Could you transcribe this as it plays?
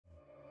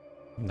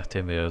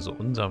Nachdem wir so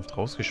unsanft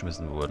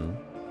rausgeschmissen wurden,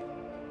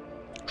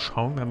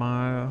 schauen wir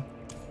mal,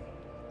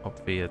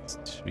 ob wir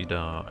jetzt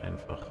wieder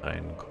einfach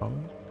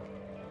reinkommen.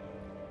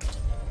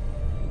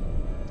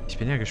 Ich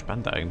bin ja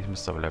gespannt. Eigentlich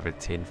müsste aber Level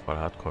 10 voll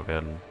Hardcore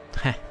werden.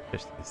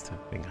 Verstehst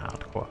du? Wegen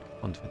Hardcore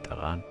und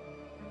Veteran.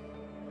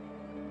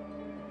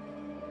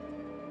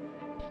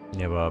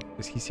 Ja, aber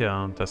es hieß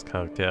ja, dass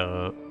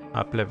Charaktere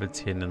ab Level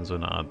 10 in so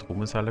eine Art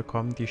Ruhmeshalle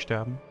kommen, die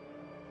sterben.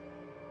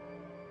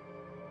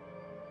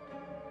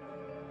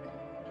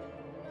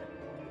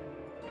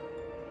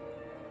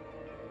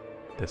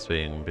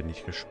 Deswegen bin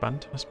ich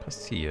gespannt, was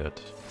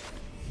passiert.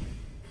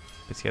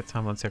 Bis jetzt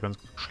haben wir uns ja ganz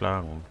gut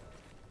geschlagen.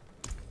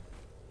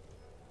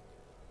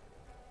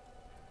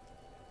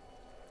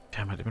 Wir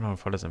haben halt immer noch ein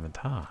volles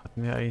Inventar.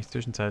 Hatten wir eigentlich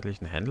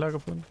zwischenzeitlich einen Händler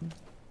gefunden?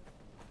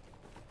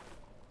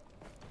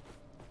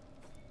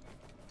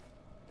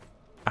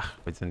 Ach,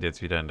 wir sind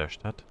jetzt wieder in der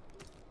Stadt.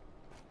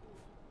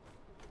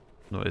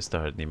 Nur ist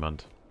da halt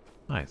niemand.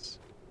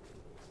 Nice.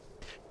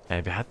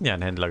 Wir hatten ja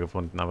einen Händler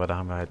gefunden, aber da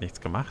haben wir halt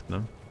nichts gemacht,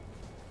 ne?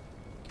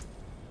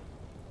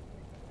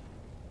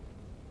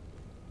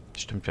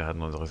 Stimmt, wir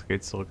hatten unsere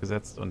Skills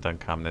zurückgesetzt und dann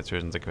kam eine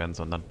Zwischensequenz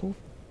und dann puff.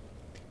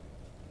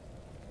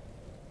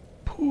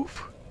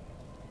 Puff.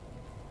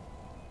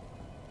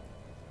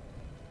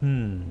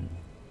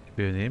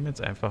 Wir nehmen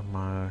jetzt einfach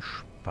mal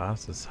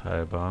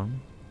spaßeshalber.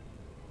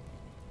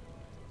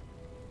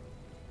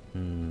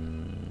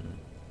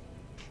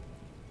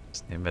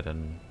 Was nehmen wir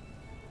denn?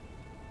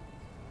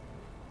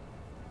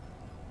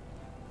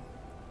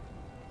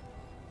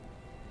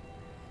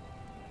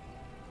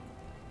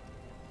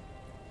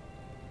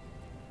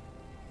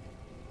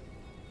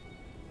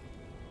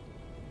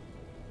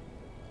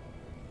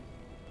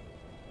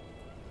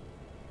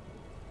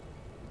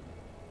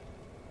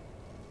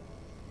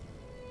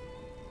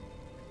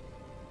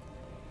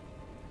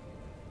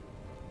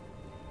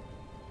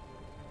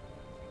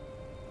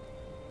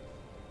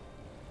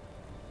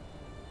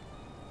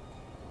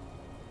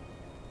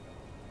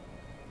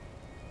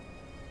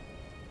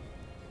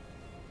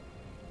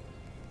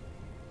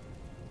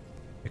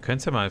 Wir können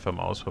es ja mal einfach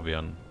mal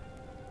ausprobieren.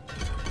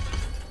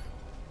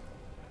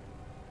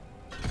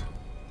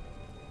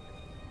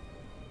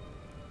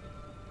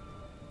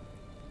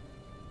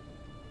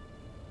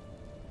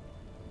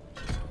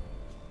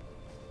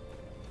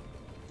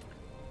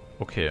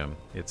 Okay,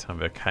 jetzt haben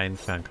wir keinen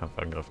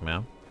Fernkampfangriff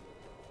mehr.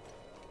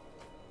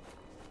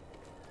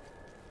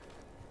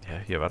 Ja,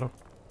 hier war doch...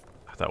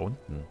 Ach, da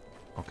unten.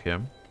 Okay.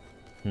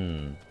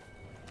 Können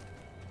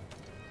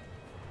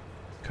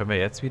wir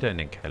jetzt wieder in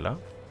den Keller?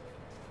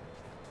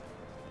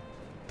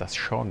 Das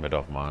schauen wir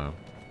doch mal.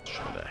 Ist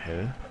schon wieder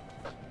hell.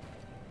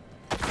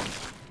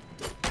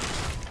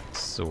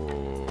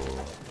 So.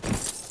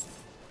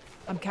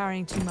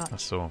 Ach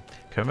so.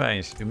 Können wir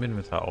eigentlich im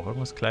Inventar auch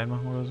irgendwas klein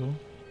machen oder so?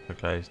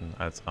 Vergleichen,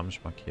 als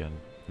Ramsch markieren.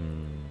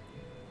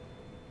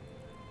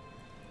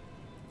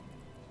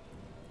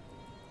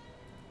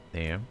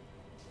 Nee.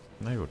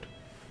 Na gut.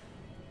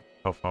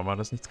 Hoffen wir mal,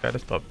 dass nichts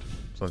Geiles droppt.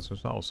 Sonst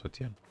müssen wir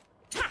aussortieren.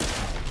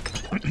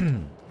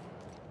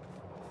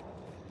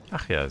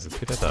 Ach ja, ist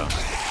jetzt wieder da.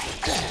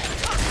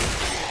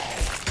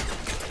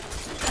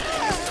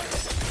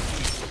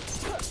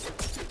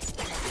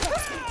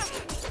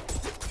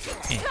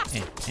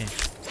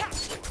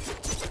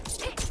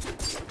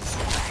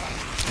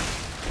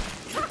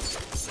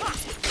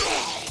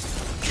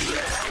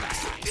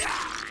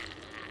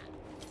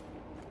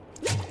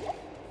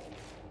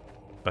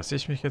 Was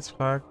ich mich jetzt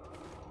frage...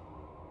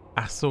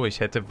 Ach so, ich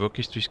hätte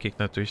wirklich durch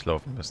Gegner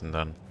durchlaufen müssen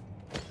dann.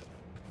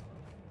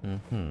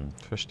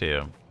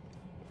 Verstehe.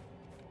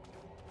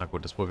 Na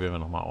gut, das probieren wir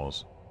nochmal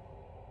aus.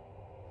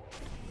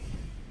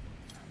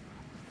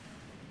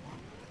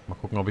 Mal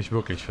gucken, ob ich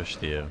wirklich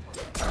verstehe.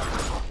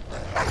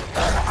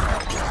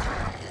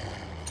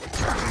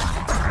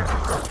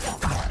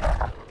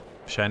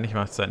 Wahrscheinlich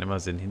macht es dann immer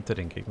Sinn, hinter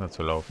den Gegner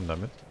zu laufen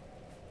damit.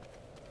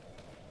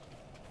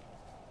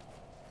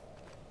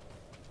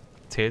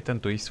 Zählt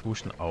dann durchs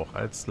Wuschen auch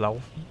als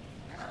Laufen?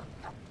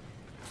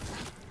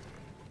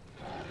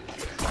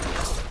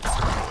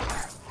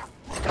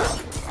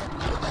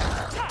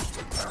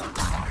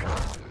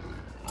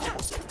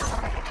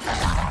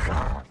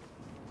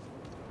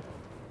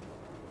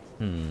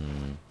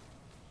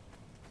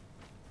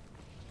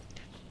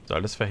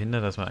 Soll das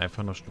verhindern, dass man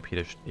einfach nur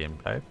stupide stehen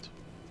bleibt?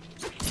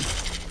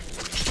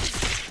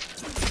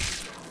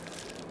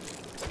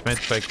 Ich meine,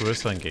 bei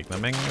größeren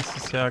Gegnermengen ist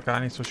es ja gar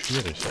nicht so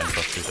schwierig,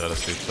 einfach durch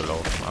alles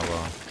durchzulaufen,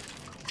 aber...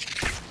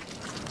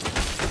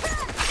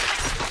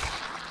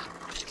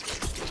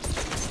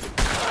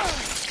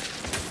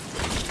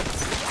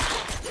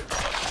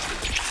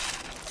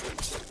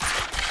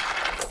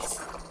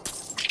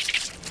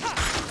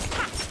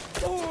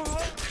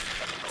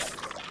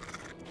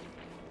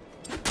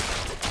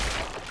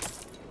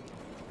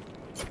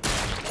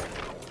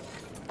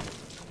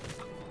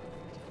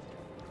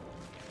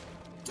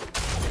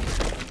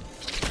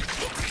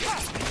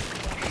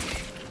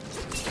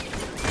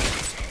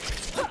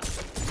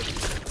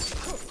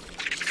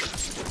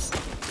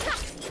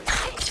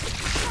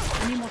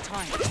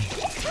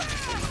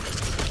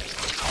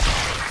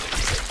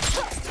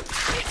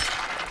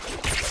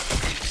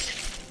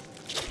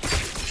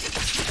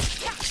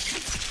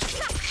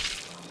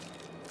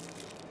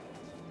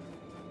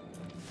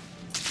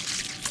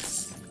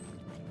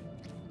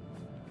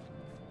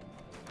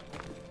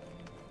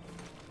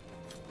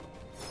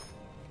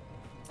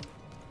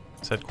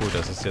 Ist halt cool,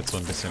 dass es jetzt so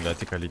ein bisschen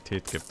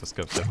Vertikalität gibt. Das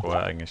gab es ja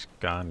vorher eigentlich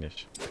gar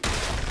nicht.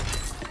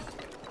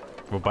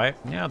 Wobei,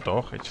 ja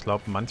doch, ich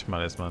glaube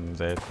manchmal ist man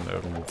selten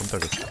irgendwo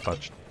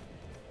runtergespatscht.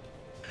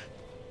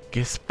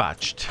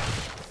 Gespatscht.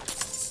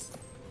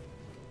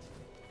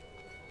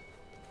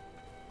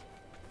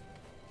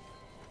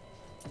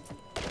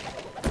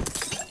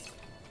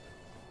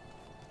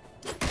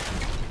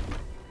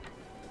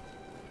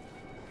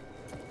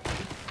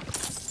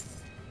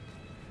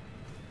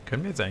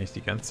 Können wir jetzt eigentlich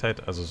die ganze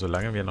Zeit, also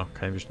solange wir noch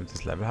kein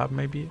bestimmtes Level haben,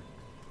 maybe,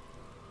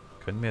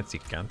 können wir jetzt die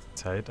ganze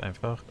Zeit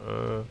einfach,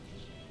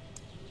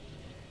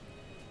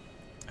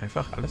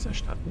 einfach alles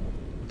erstatten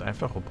und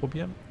einfach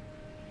rumprobieren?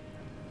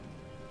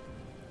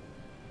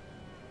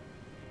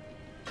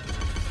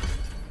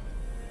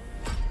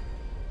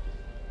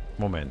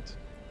 Moment.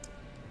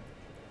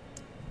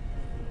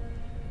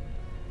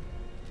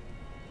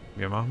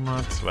 Wir machen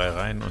mal 2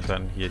 rein und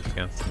dann hier die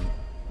ganzen...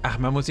 Ach,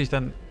 man muss sich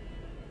dann...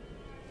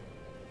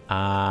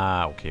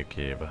 Ah, okay,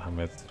 okay. Haben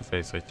wir jetzt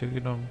zufällig das Richtige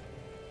genommen?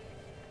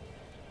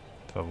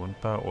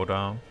 Verwundbar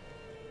oder...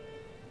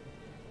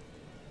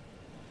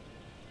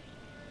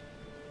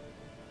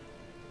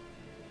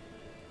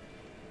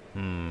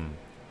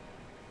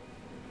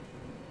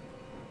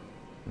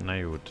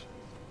 Na gut.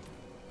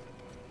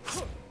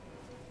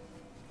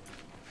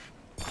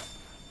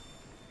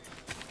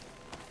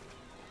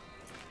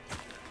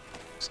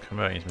 Was können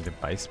wir eigentlich mit den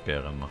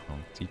Beißbären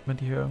machen? Sieht man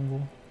die hier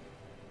irgendwo?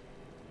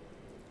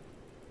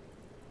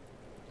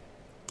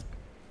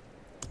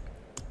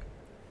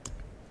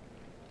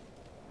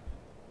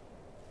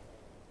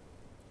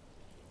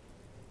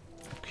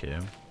 Okay.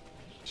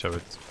 Ich habe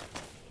jetzt...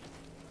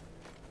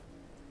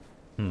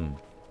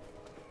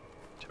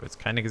 Ich habe jetzt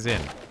keine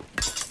gesehen.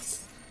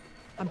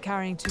 I'm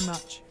carrying too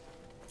much.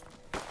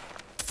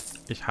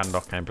 Ich habe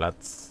doch keinen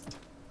Platz.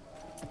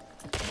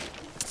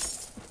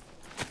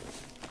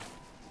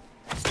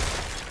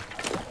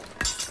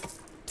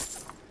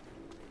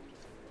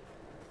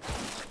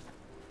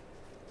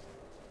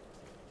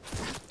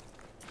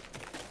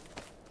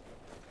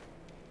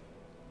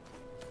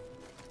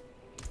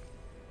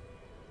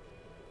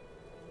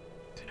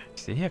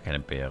 Ich sehe hier keine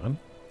Bären.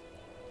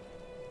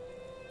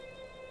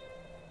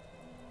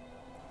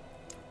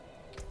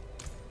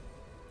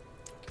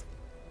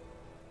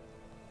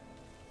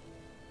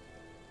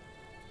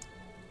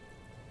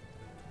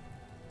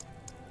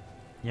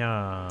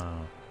 Ja.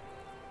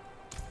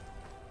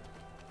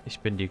 Ich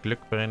bin die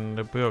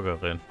glückbringende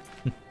Bürgerin.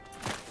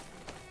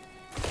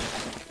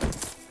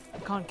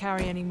 Can't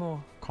carry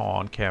anymore.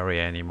 Can't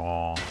carry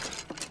anymore.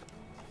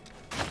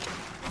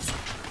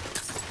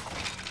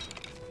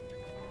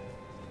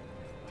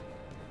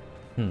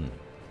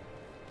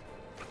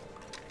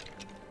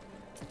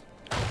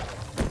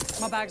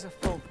 My bags are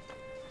full.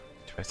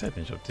 Ich weiß halt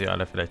nicht, ob die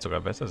alle vielleicht sogar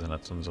besser sind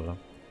als unsere.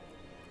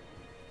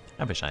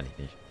 Aber wahrscheinlich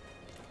nicht.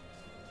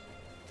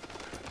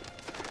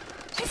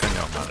 Sie können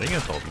ja auch mal Ringe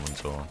droppen und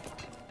so.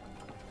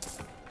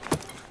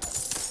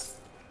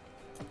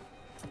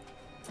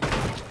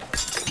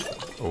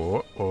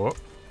 Oh, oh.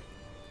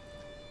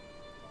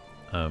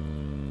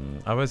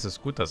 Aber es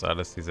ist gut, dass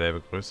alles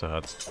dieselbe Größe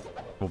hat.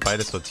 Wobei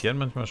das Sortieren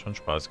manchmal schon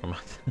Spaß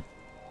gemacht hat.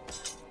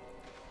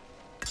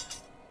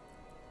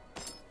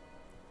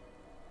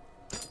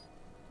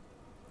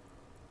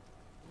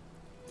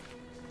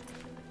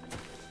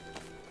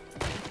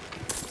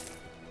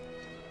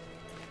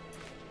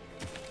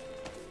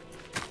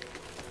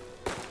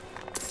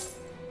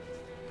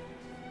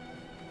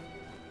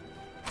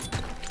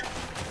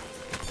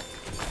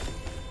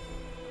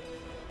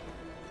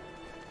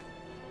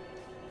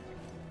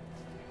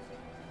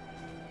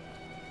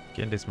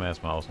 Gehen diesmal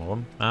erstmal außen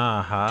rum.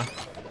 Aha.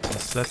 Das ist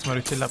das letzte Mal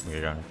durch die Lappen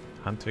gegangen.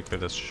 Handwickel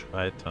des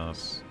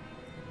Schreiters.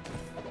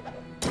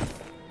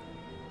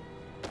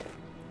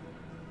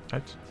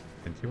 Halt.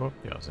 Sind die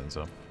überhaupt? Ja, sind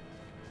sie.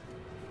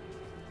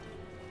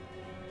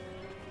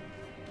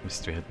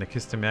 Mist, wir hätten eine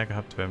Kiste mehr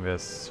gehabt, wenn wir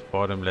es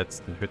vor dem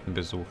letzten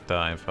Hüttenbesuch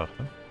da einfach...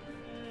 Ne?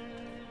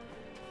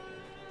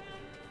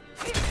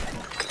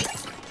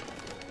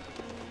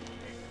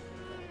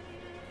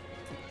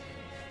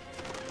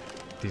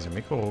 Diese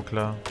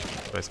Mikroruckler.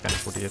 Ich weiß gar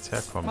nicht, wo die jetzt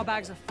herkommen. My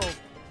bags are full.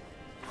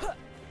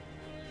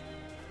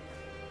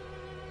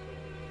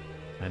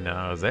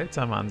 Eine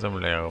seltsame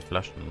Ansammlung leerer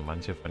Flaschen.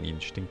 Manche von ihnen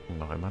stinken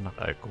noch immer nach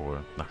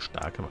Alkohol. Nach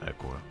starkem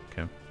Alkohol.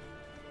 Okay.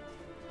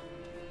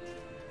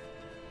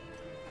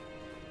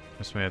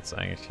 Müssen wir jetzt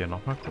eigentlich hier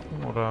nochmal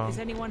gucken, oder? Is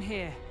anyone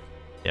here?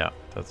 Ja,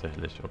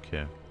 tatsächlich.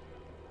 Okay.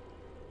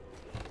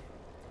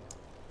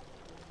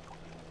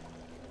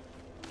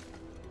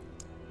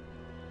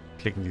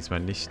 Klicken diesmal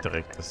nicht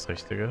direkt das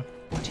Richtige.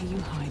 What are you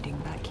hiding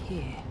back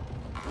here?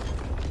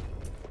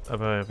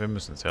 Aber wir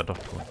müssen es ja doch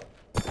tun.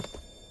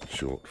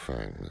 Short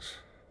fangs.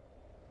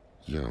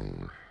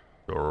 Young,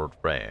 Short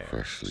rest.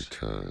 freshly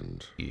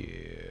turned,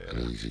 Yeah.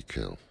 an easy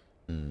kill.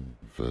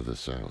 Further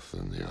south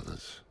than the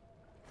others.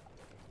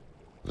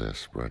 They're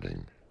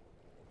spreading.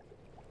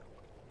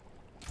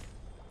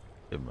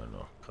 Immer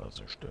noch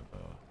krasse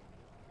Stimme.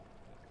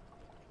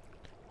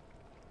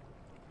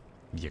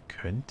 Wir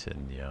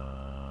könnten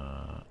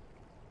ja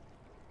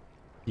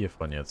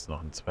hiervon jetzt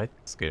noch einen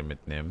zweiten Skill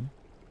mitnehmen.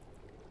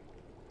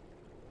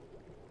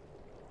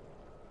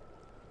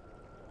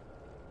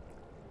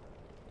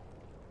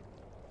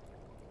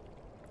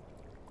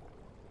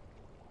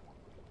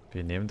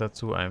 Wir nehmen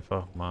dazu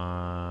einfach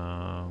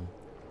mal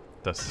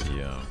das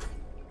hier.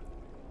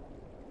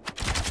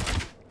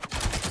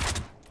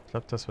 Ich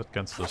glaube, das wird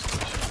ganz lustig.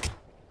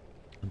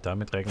 Und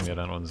damit recken wir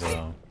dann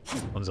unsere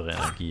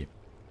Energie.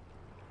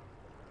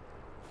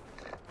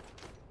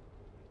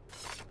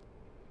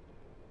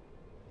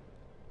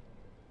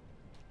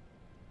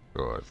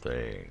 Sure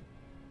thing.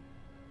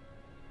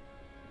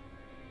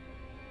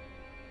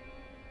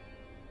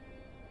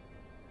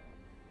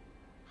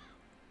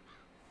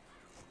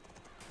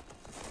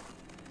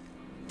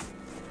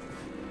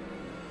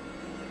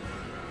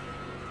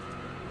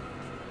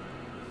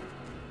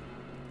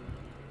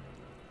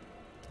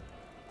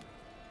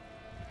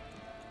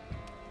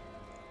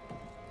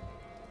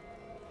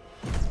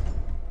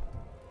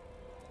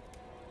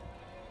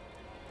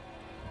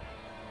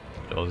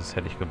 Als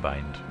hätte ich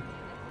geweint.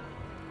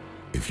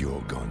 If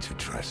you're going to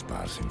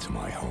trespass into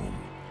my home,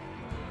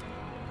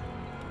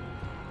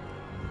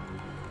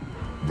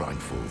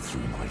 rifle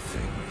through my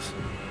things,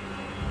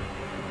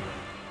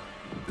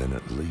 then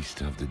at least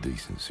have the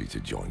decency to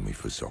join me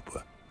for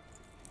supper.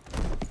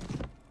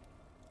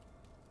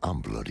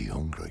 I'm bloody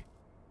hungry.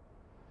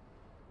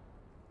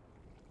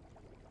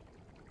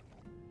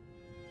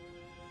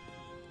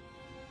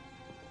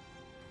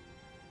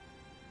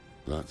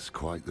 That's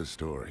quite the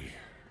story.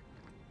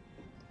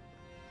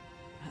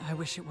 I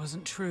wish it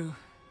wasn't true,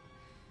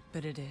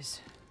 but it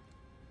is.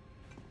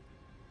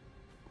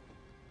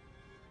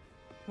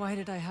 Why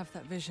did I have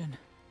that vision?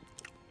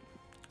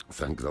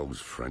 Thank those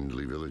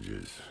friendly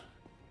villagers.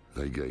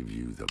 They gave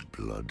you the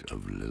blood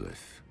of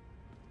Lilith.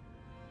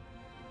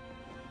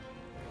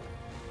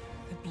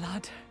 The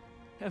blood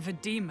of a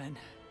demon.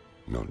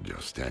 Not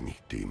just any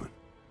demon.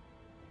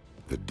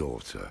 The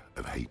daughter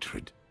of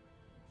hatred.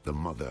 The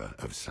mother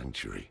of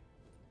sanctuary.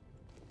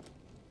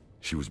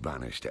 She was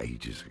banished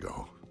ages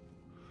ago.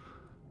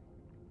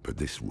 But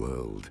this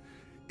world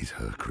is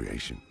her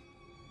creation.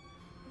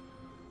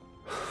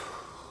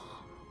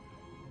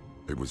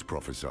 It was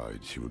prophesied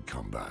she would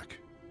come back.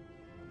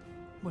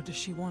 What does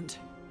she want?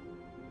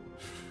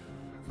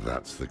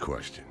 That's the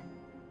question.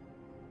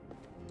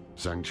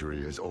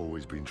 Sanctuary has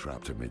always been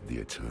trapped amid the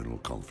eternal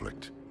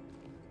conflict.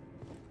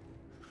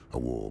 A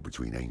war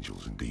between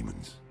angels and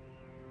demons.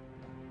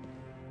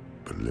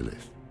 But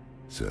Lilith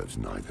serves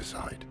neither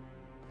side.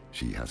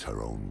 She has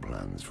her own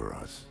plans for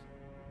us.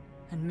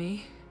 And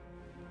me?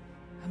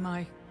 Am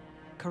I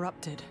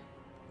corrupted?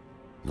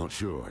 Not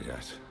sure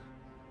yet.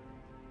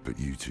 But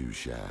you two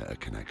share a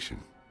connection.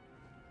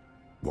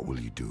 What will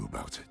you do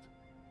about it?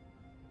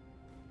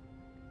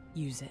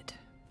 Use it.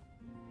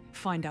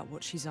 Find out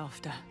what she's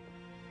after.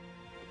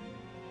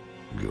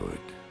 Good.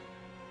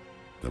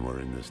 Then we're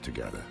in this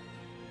together.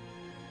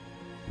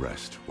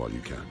 Rest while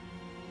you can.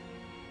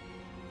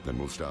 Then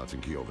we'll start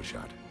in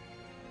Kiovashad.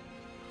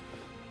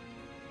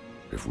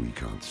 If we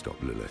can't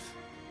stop Lilith,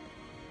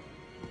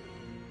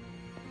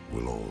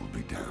 we'll all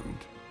be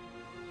damned.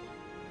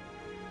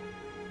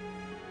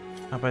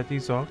 Aber die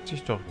sorgt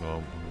sich doch nur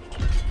um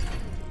uns.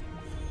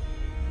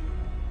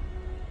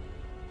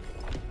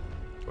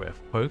 So, er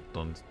folgt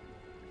uns.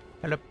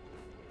 Hallo.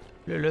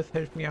 Lilith,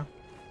 helf mir.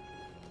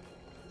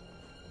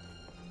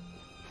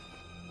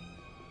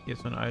 Hier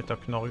ist so ein alter,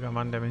 knorriger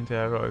Mann, der mir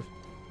hinterherläuft.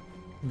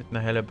 Mit einer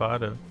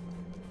Hellebarde.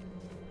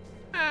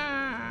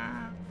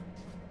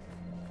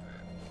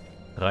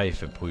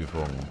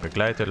 Reifeprüfung.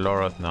 Begleitet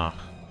Loroth nach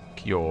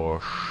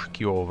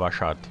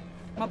Kiovashad.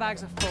 My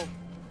bags are full.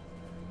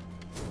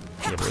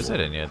 Ja, wo ist er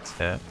denn jetzt,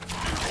 hä?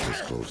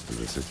 This close to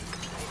the city.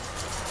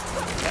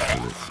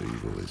 Lilith's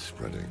evil is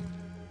spreading.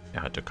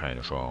 Er hatte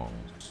keine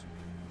Chance.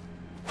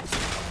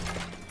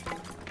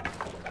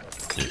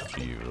 The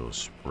evil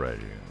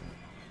spreading.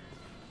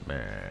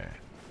 Meh.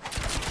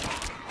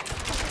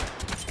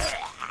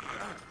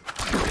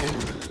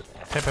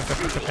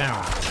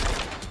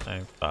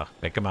 Einfach I'm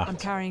weggemacht.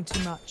 carrying too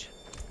much.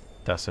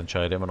 Das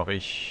entscheide immer noch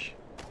ich.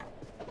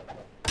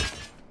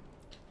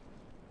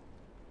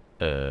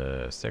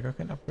 Ist der gar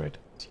kein Upgrade?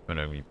 Sieht man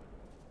irgendwie.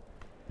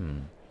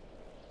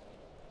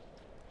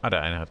 Ah,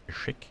 der eine hat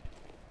Geschick.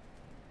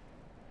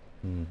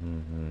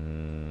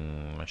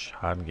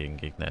 Schaden gegen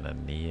Gegner in der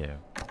Nähe.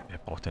 Wer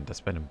braucht denn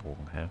das bei einem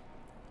Bogen, hä?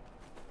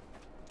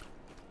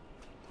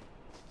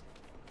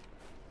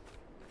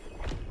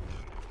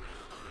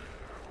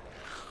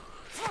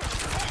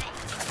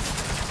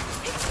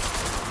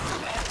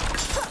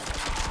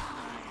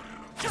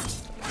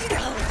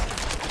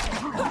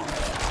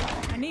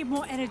 I need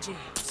more energy.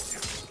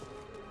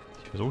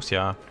 Ich versuch's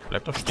ja.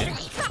 Bleib doch stehen.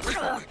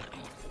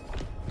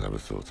 That Never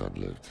thought I'd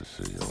live to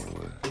see your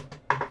worst.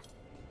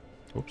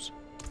 Ups.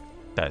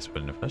 Da ist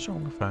wohl eine Flasche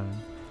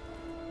umgefallen.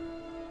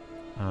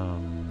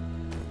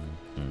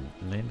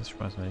 Nee, das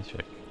schmeißen wir nicht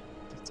weg.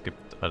 Es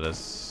gibt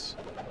alles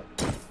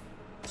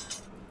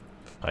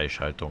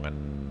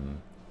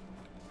Freischaltungen.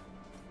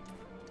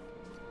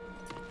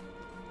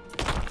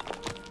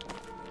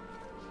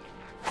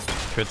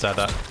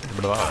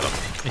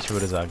 Ich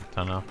würde sagen,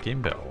 danach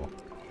gehen wir auch.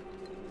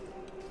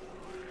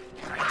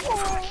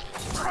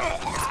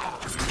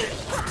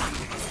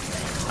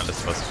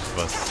 Alles,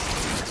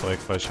 was Zeug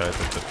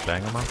freischaltet, wird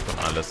klein gemacht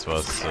und alles,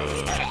 was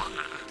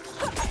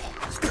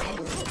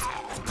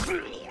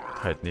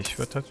halt nicht,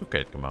 wird halt zu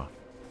Geld gemacht.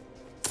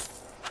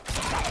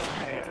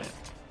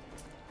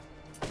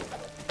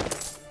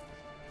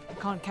 I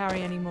can't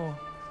carry any more.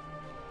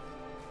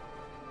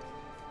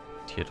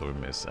 Hier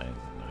drüben ist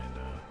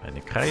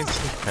eine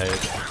Kreislichkeit.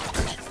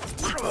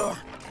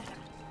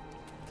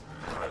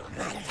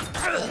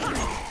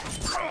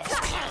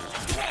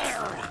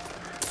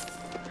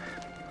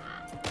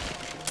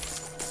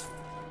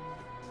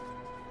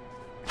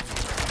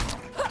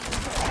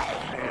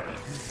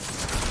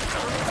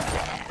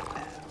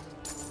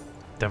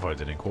 Der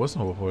wollte den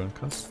großen hochholen,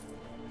 krass.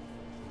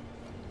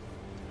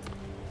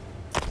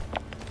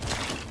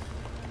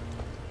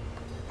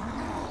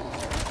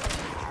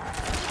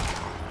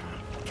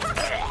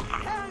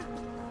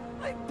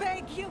 I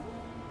beg you.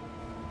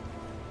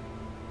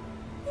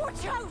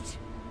 Watch out.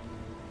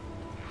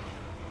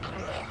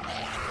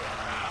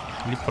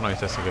 Lieb von euch,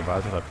 dass ihr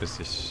gewartet habt, bis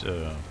ich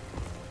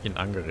ihn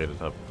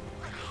angeredet habe.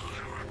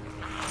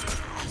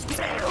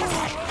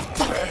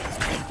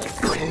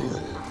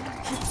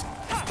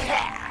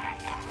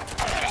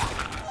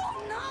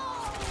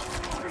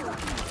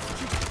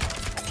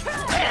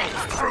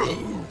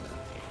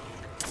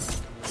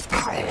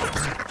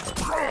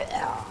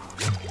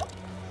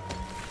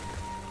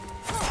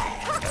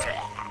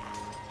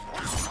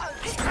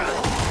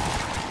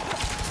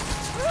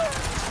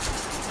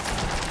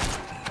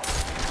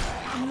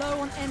 I'm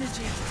low on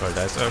energy. Weil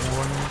da ist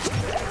irgendwo ein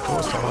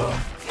großer.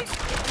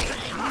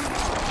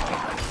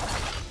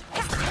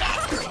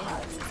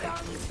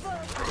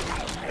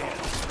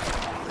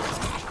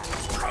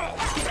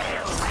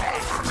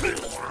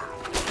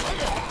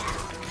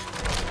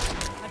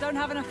 I don't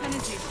have enough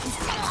energy.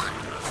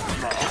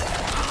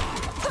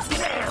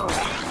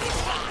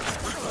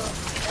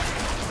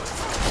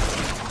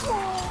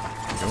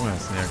 Junge,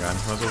 das sind ja gar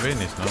nicht mal so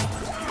wenig, ne?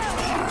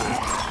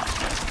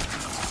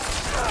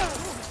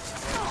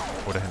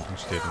 Oh, da hinten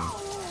steht ein.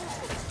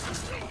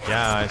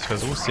 Ja, ich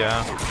versuch's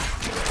ja.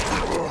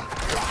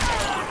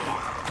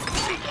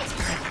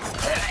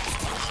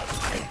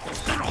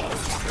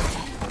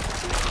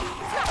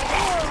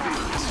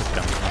 Das wird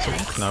gar nicht mal so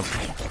knapp.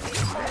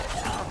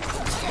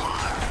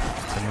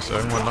 Da muss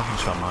irgendwo noch ein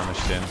Schamane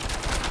stehen.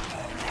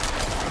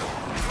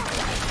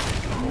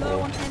 I'm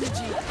low on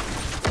energy.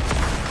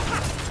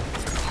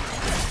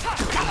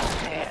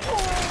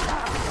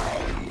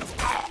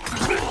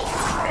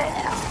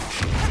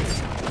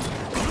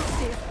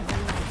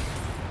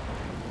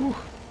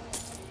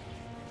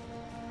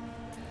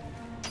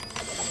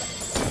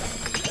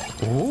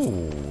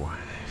 Oh,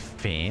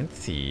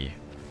 fancy.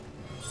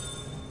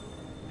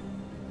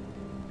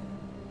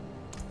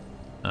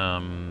 Oh,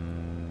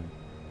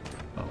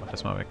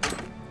 das mal weg.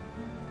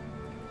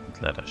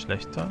 Und leider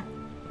schlechter.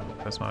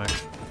 Das mal weg.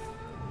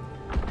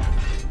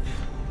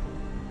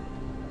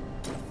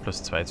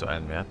 +2 zu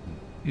allen Werten.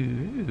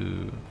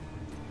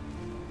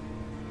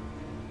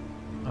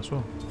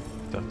 Achso,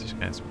 dachte ich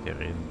kann jetzt mit dir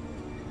reden.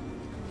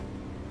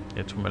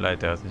 Ja, tut mir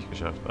leid, der hat es nicht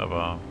geschafft,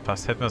 aber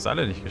fast hätten wir es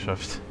alle nicht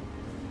geschafft.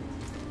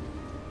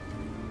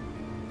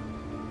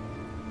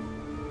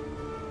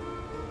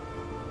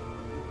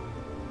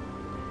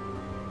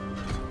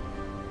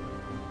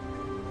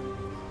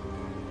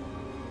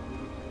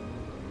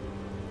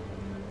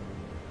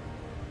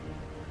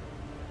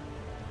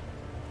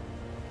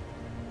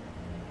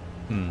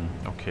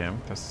 Okay,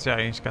 das ist ja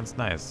eigentlich ganz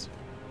nice.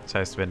 Das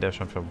heißt, wenn der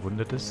schon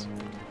verwundet ist,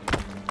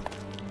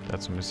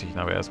 dazu müsste ich ihn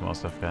aber erstmal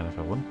aus der Ferne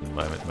verwunden,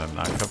 weil mit meinem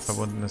Nahkampf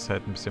verwunden ist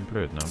halt ein bisschen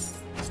blöd, ne?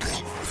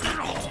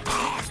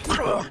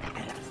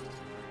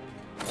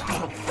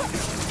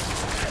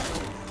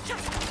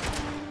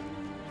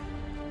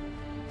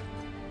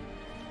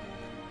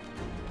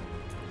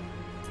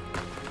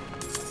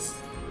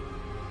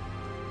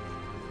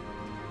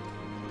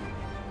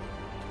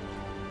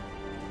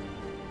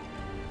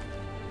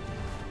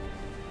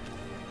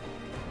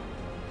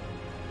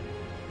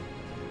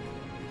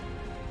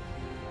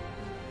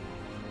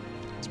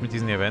 Mit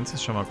diesen Events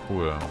ist schon mal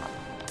cool.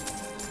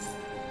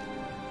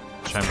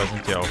 Scheinbar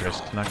sind die auch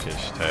recht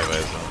knackig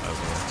teilweise.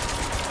 Also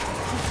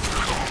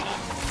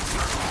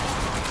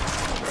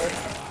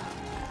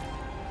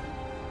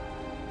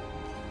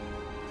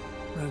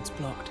Road's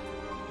blocked.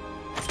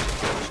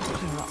 Should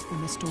clear up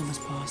when the storm has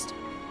passed.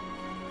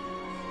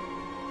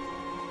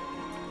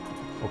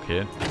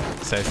 okay.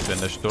 Das heißt, wenn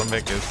der Sturm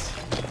weg ist,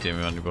 den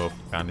man überhaupt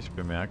gar nicht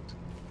bemerkt,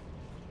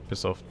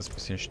 bis auf das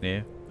bisschen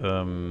Schnee,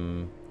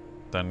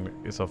 dann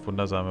ist auf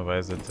wundersame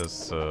Weise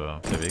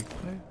der Weg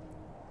frei.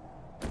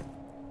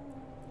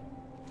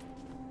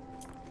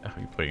 Ach,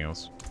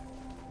 übrigens.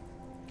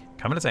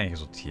 Kann man das eigentlich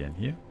sortieren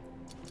hier?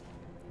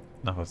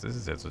 Nach was ist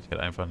es jetzt sortiert?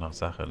 Einfach nach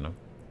Sache, ne?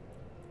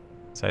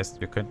 Das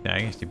heißt, wir könnten ja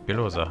eigentlich die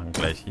Billo-Sachen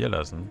gleich hier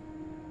lassen.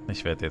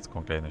 Ich werde jetzt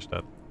kommt gleich in die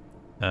Stadt.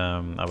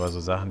 Aber so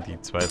Sachen,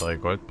 die 2, 3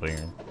 Gold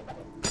bringen,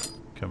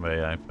 können wir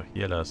ja einfach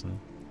hier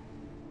lassen.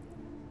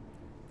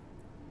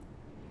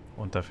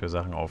 Und dafür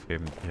Sachen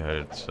aufheben, die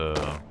halt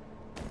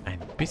ein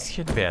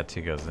bisschen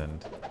wertiger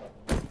sind.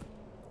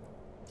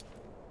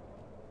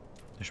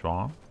 Nicht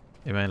wahr?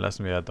 Immerhin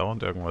lassen wir ja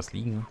dauernd irgendwas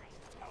liegen,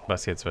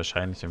 was jetzt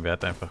wahrscheinlich im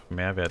Wert einfach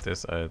mehr wert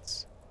ist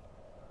als...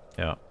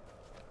 Ja.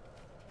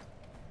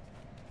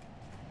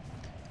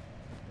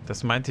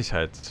 Das meinte ich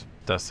halt,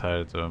 dass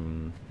halt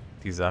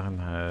die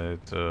Sachen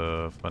halt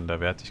von der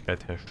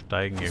Wertigkeit her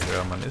steigen, je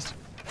höher man ist.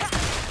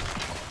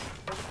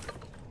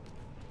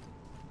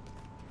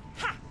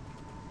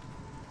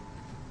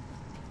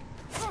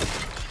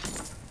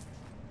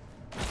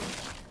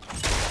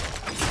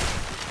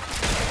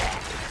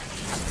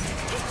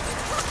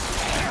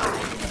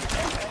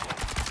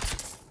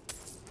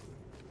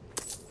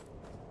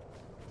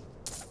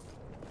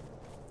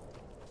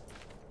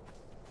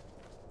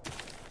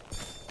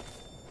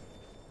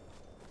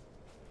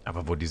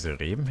 Aber wo diese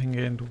Reben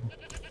hingehen, du?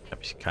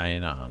 Habe ich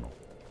keine Ahnung.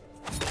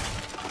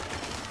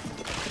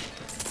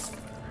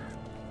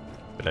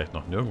 Vielleicht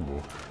noch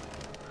nirgendwo.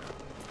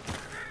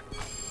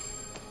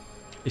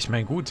 Ich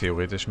meine, gut,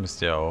 theoretisch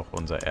müsste ja auch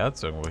unser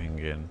Erz irgendwo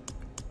hingehen.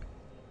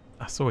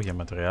 Ach so, hier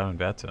Material und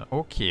Werte.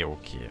 Okay,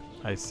 okay.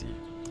 I see.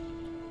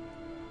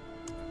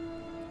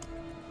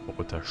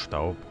 Roter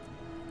Staub.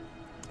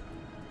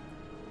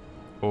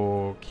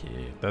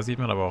 Okay. Da sieht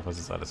man aber auch, was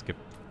es alles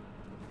gibt.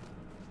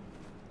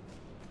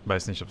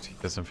 Weiß nicht, ob sich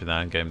das im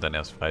finalen Game dann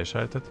erst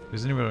freischaltet. Wir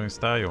sind übrigens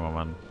da, junger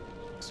Mann.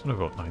 Bist du denn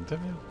überhaupt noch hinter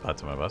mir?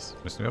 Warte mal, was?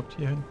 Müssen wir überhaupt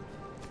hier hin?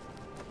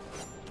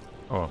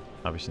 Oh,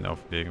 habe ich ihn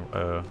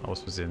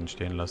aus Versehen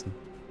stehen lassen.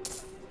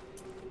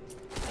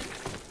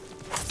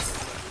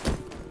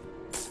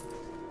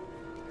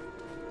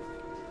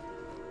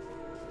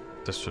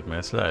 Das tut mir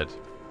jetzt leid.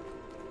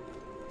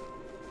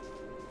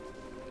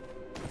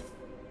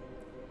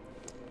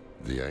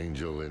 The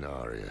Angel in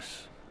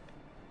Arius.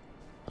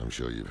 I'm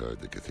sure you've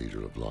heard the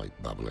Cathedral of Light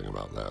babbling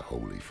about their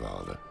Holy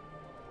Father.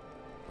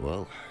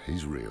 Well,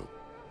 he's real.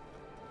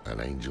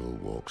 An angel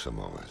walks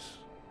among us.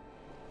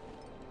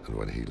 And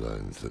when he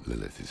learns that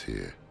Lilith is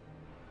here,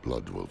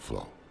 blood will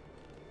flow.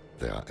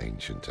 They are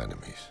ancient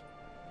enemies.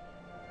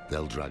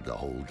 They'll drag the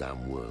whole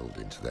damn world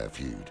into their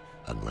feud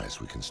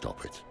unless we can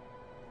stop it.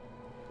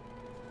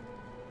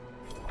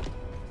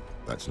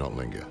 Let's not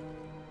linger.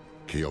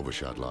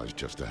 Kiobashad lies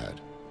just ahead.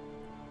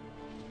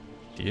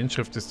 Die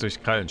Inschrift ist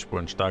durch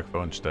Krallenspuren stark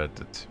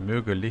verunstaltet.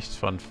 Möge Licht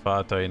von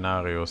Vater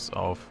Inarius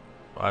auf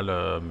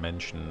alle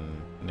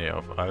Menschen,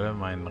 auf alle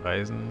meinen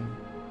Reisen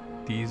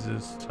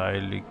dieses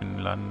heiligen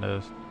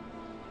Landes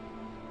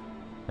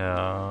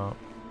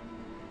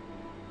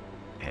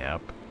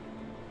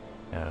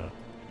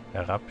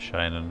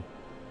herabscheinen.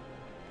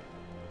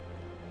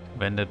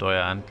 Wendet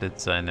euer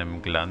Antlitz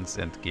seinem Glanz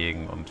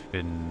entgegen und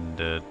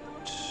findet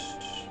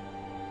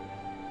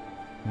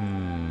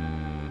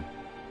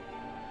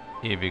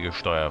ewige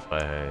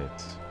Steuerfreiheit.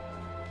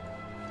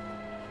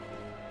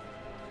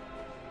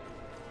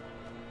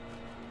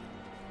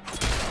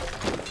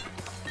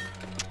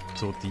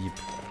 So deep.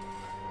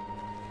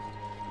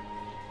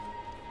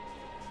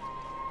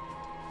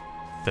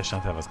 Da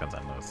stand ja was ganz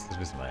anderes. Das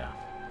wissen wir ja.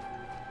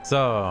 So.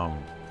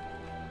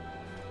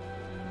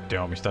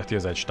 Ja, ich dachte,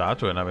 ihr seid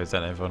Statuen, aber ihr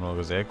seid einfach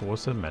nur sehr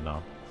große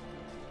Männer.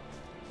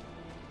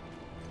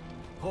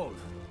 Hold.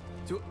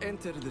 To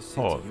enter the city,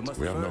 Hold. you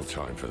must We have no first...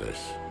 time for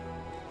this.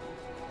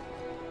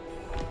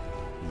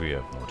 We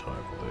have no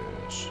time for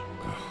this.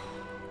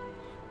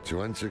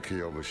 To enter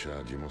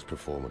Kiobashad, you must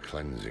perform a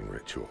cleansing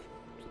ritual.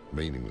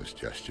 Meaningless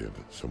gesture,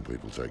 but some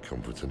people take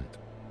comfort in it.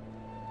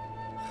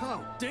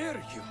 How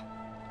dare you?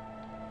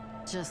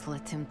 Just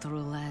let him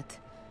through, lad.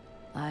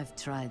 I've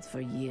tried for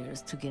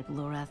years to get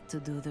Lorath to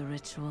do the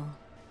ritual.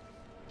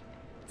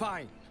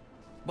 Fine.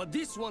 But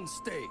this one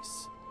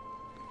stays.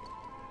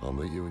 I'll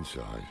meet you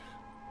inside.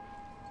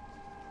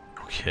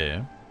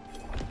 Okay.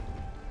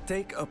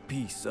 Take a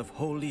piece of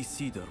holy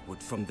cedar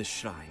wood from the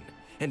shrine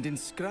and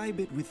inscribe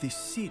it with the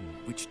sin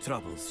which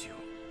troubles you.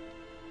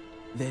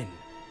 Then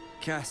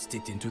cast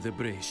it into the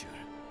brazier.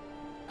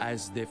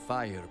 As the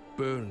fire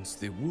burns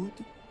the wood,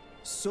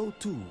 so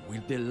too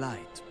will the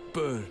light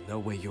burn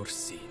away your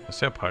sin. Das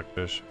ist ja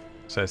praktisch.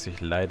 Das heißt, ich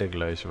leide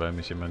gleich, weil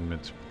mich jemand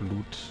mit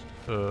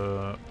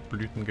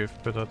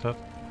Blütengift füttert hat.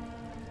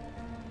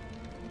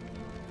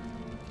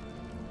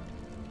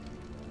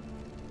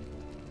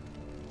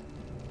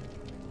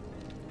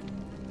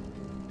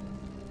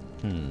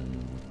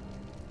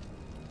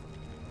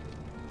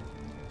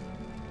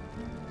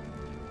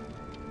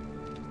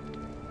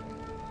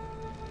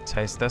 Das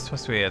heißt, das,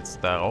 was wir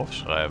jetzt darauf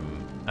schreiben,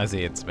 also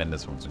jetzt, wenn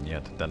das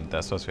funktioniert, dann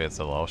das, was wir jetzt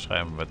darauf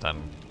schreiben, wird dann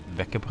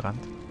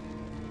weggebrannt.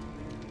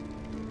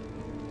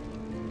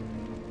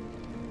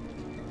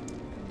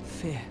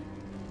 Fear.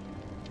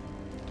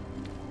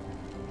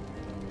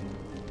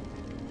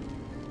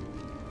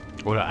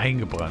 Oder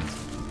eingebrannt.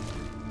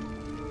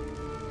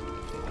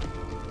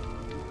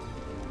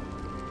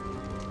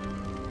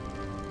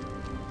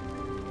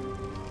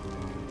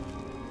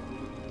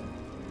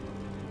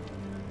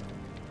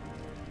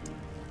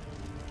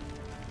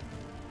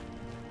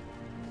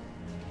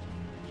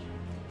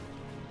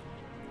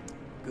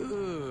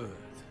 Good.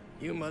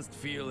 You must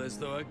feel as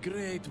though a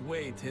great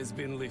weight has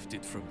been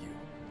lifted from you.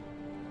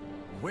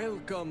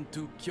 Welcome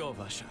to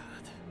Kyovashad.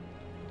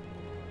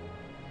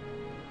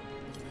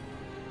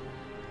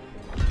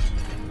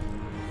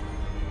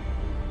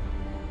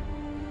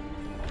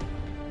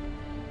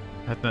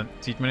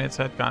 Sieht man jetzt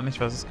halt gar nicht,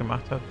 was es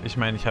gemacht hat. Ich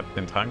meine, ich habe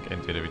den Trank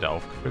entweder wieder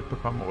aufgefüllt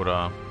bekommen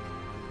oder...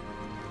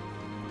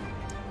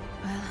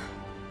 Well,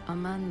 a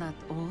man that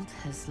old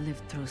has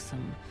lived through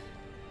some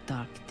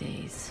dark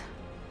days.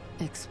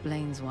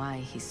 Explains why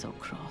he's so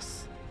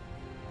cross.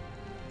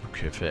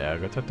 Okay,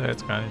 verärgert hat er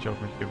jetzt gar nicht auf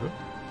mich gewirkt.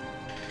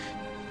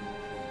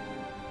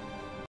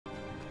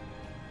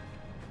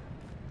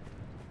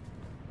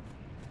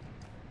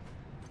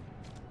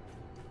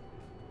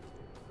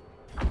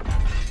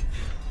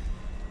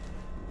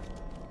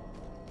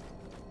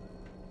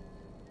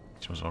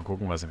 Ich muss mal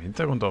gucken, was im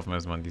Hintergrund offen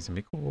ist, man. Diese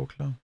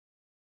Mikroruckler.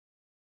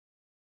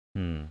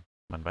 Man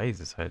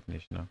weiß es halt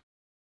nicht, ne?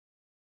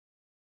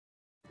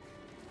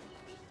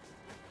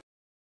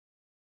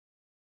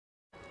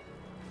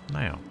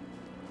 Naja.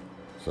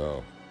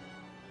 So,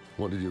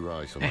 what did you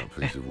write on that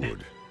piece of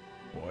wood?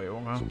 Boah,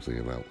 Junge. Something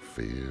about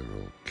fear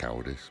or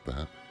cowardice,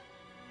 perhaps?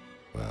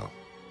 Well,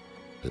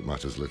 it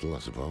matters little, I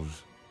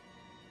suppose.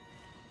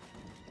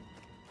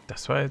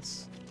 Das war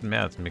jetzt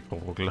mehr als ein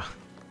Mikroruckler.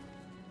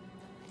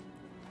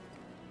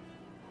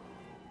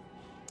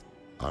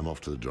 I'm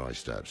off to the dry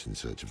steppes in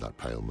search of that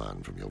pale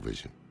man from your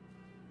vision.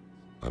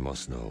 I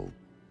must know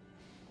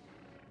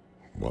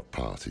what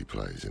part he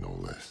plays in all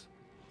this.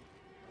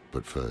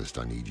 But first,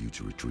 I need you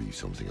to retrieve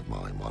something of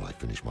mine while I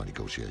finish my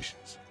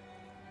negotiations.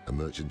 A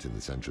merchant in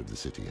the center of the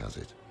city has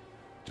it.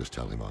 Just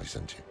tell him I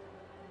sent you.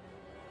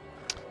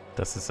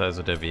 Das ist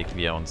also der Weg,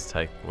 wie er uns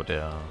zeigt, wo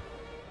der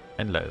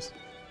Händler ist.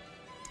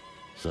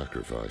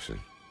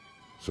 Sacrificing,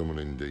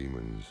 summoning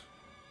demons,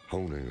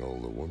 honing all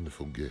the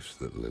wonderful gifts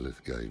that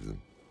Lilith gave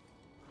them.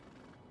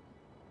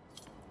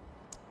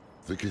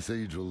 The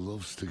cathedral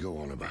loves to go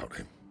on about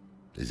him.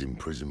 His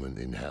imprisonment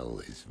in hell,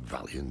 his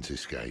valiant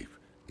escape,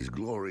 his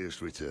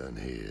glorious return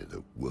here,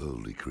 the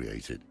world he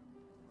created.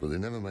 But they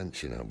never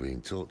mention how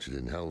being tortured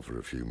in hell for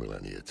a few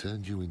millennia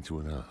turned you into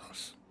an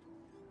arse.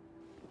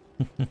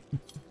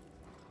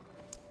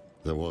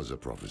 There was a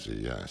prophecy,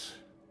 yes.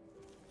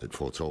 It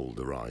foretold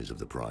the rise of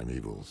the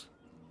primevals,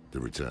 the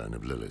return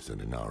of Lilith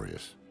and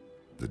Inarius,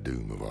 the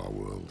doom of our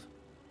world.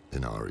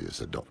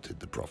 Inarius adopted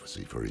the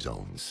prophecy for his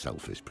own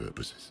selfish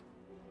purposes.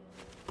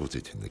 Put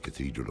it in the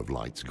Cathedral of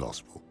Light's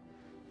gospel,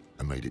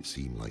 and made it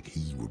seem like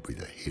he would be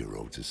the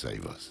hero to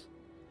save us.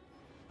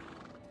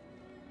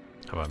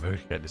 Aber in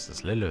Wirklichkeit ist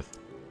es Lilith.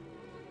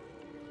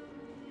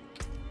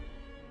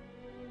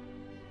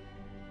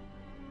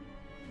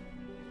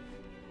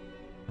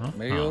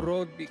 May your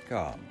road be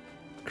calm.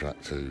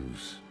 Cracked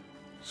hooves,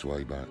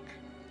 sway back,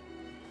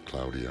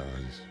 cloudy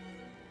eyes.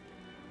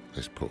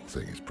 This poor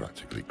thing is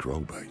practically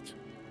crowbait.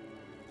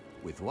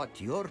 With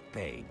what you're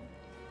paying,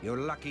 you're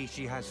lucky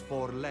she has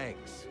 4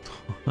 legs.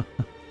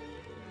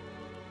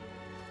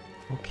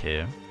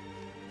 Okay.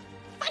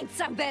 Find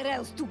somewhere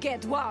else to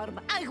get warm.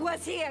 I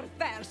was here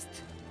first.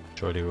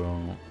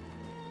 Entschuldigung.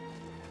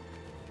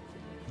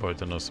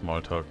 Wollte nur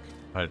Smalltalk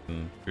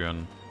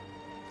führen.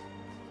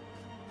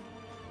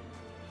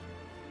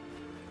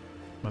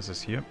 Was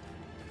ist hier?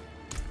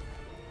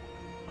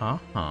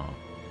 Aha.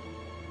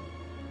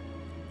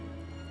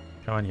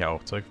 Kann man hier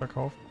auch Zeug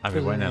verkaufen? Aber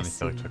wir wollen ja nicht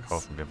direkt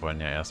verkaufen. Wir wollen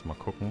ja erstmal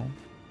gucken,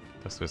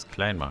 dass wir es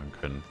klein machen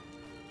können.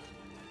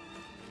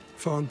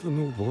 Found a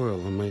new boil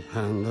on my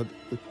hand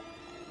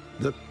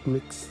that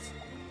makes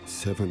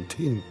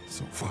 17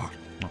 so far.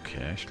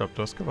 Okay, ich glaube,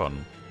 du hast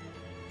gewonnen.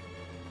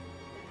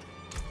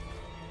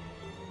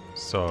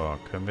 So,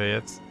 können wir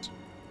jetzt...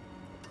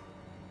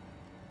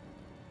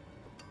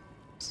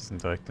 Was ist denn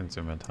direkt ins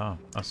Inventar?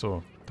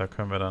 Achso, da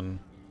können wir dann...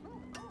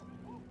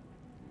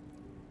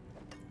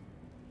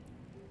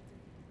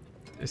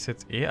 Ist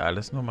jetzt eh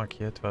alles nur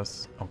markiert,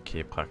 was...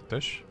 Okay,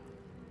 praktisch.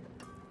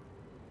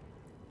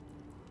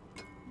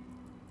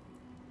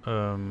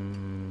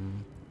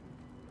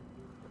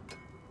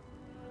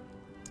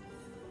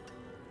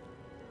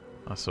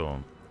 Ach so.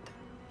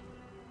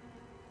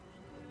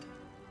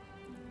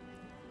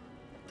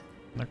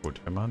 Na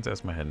gut, wir machen es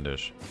erstmal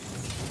händisch.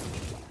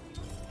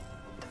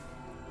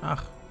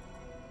 Ach,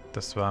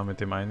 das war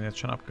mit dem einen jetzt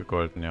schon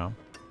abgegolten, ja.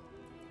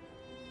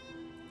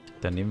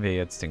 Dann nehmen wir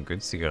jetzt den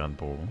günstigeren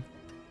Bogen.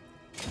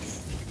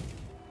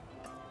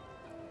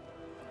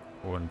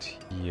 Und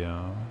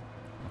hier...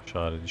 Ach,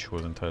 schade, die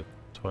Schuhe sind halt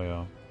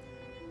teuer.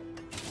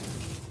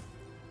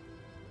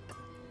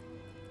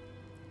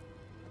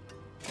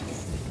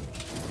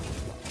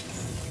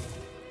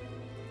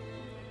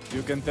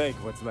 You can take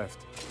what's left.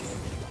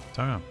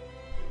 Danke.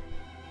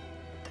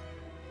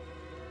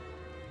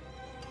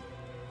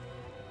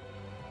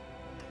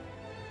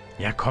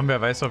 Ja, komm, wer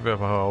weiß, ob wir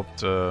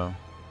überhaupt... Came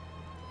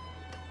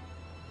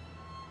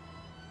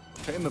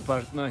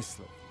apart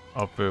nicely.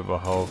 ob wir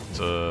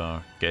überhaupt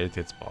Geld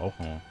jetzt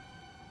brauchen.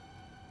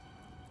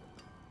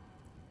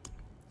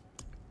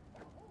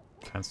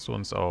 Kannst du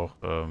uns auch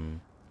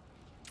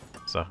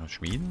Sachen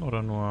schmieden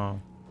oder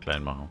nur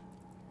klein machen?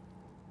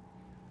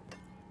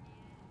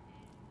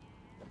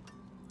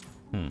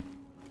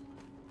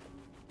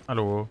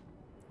 Hallo.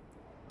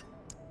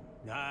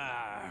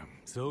 Ah,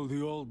 so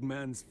the old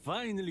man's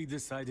finally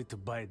decided to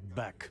buy it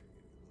back.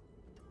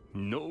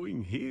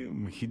 Knowing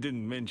him, he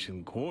didn't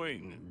mention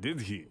coin, did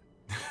he?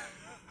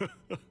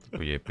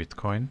 Oh je,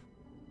 Bitcoin.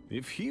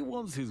 If he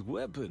wants his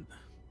weapon,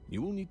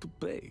 you will need to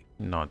pay.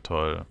 Na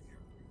toll.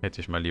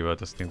 Hätte ich mal lieber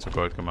das Ding zu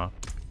Gold gemacht.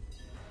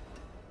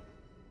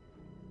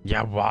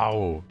 Ja,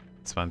 wow.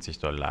 20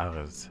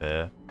 $,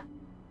 hä?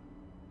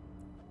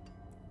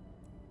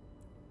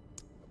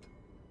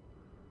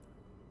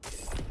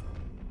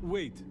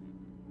 Wait.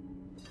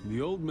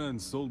 The old man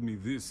sold me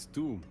this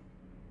too.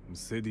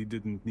 Said he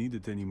didn't need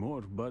it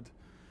anymore, but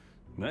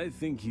I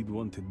think he'd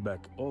want it back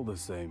all the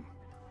same.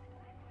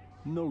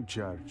 No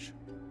charge.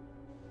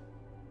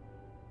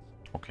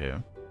 Okay.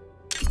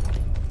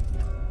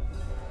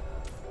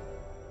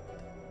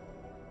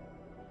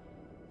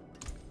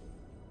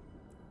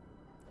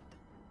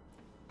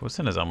 Wo ist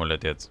denn das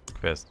Amulett jetzt?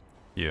 Quest.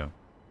 Hier.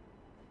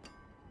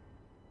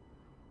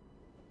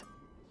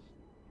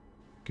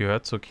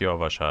 Gehört zu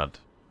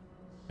Kiowa-Schad.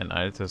 Ein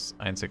altes,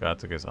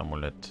 einzigartiges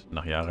Amulett.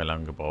 Nach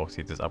jahrelangem Gebrauch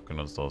sieht es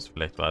abgenutzt aus.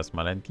 Vielleicht war es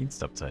mal ein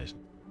Dienstabzeichen.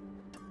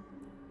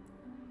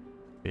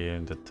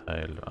 Fehlende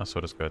Teile.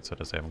 Achso, das gehört zu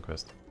derselben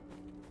Quest.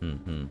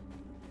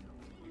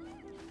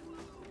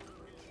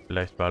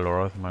 Vielleicht war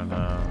Loroth mal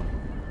eine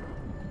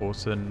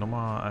große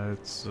Nummer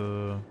als...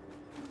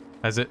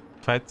 Also,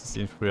 falls es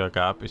ihn früher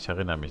gab, ich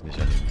erinnere mich nicht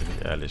an ihn, bin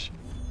ich ehrlich.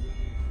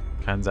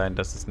 Kann sein,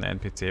 dass es ein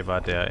NPC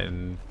war, der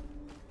in...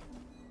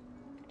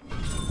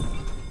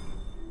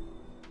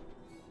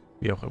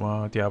 wie auch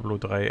immer Diablo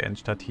 3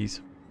 Endstadt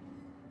hieß.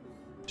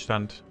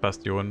 Stand,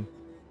 Bastion.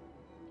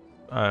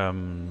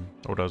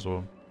 Oder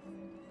so.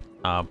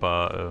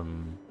 Aber,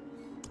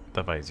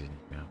 da weiß ich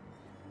nicht mehr.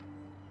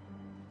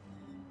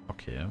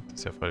 Okay, das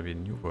ist ja voll wie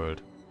New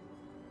World.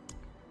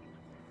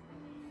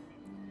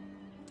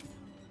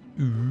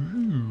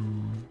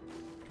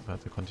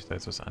 Warte, konnte ich da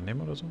jetzt was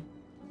annehmen oder so?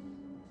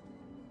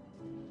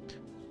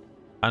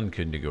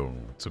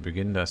 Ankündigung. Zu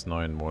Beginn des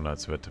neuen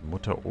Monats wird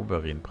Mutter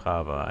Oberin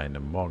Prava eine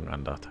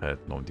Morgenandacht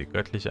halten, um die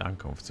göttliche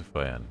Ankunft zu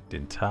feiern.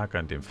 Den Tag,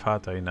 an dem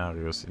Vater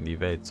Inarius in die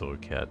Welt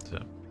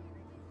zurückkehrte.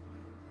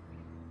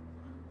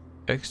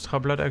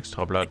 Extrablatt,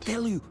 Extrablatt. I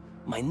tell you,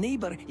 my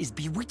neighbor is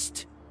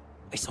bewitched.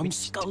 I saw him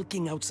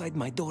skulking outside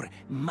my door,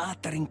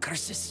 muttering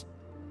curses.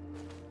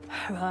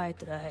 Right.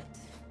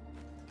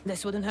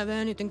 This wouldn't have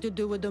anything to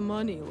do with the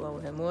money,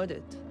 would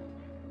it?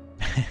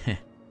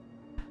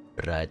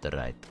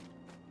 Right.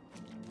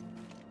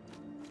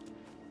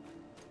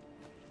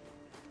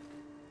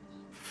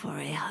 For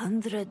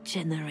 100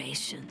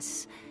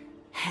 generations,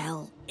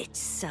 hell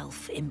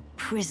itself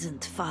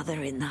imprisoned Father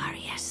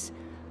Inarius.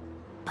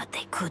 But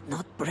they could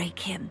not break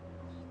him.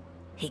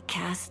 He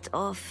cast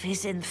off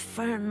his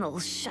infernal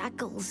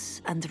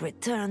shackles and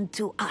returned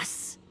to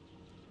us.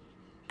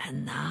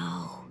 And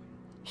now,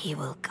 he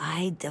will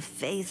guide the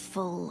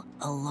faithful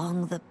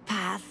along the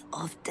path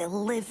of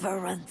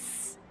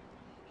deliverance.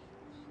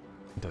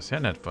 Das ist ja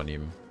nett von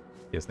ihm.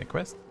 Hier ist eine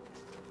Quest.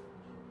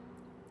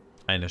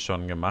 Eine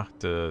schon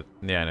gemachte,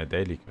 eine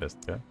Daily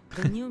Quest, gell?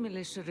 The new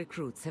militia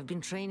recruits have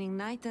been training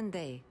night and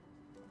day.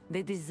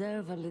 They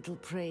deserve a little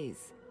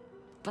praise.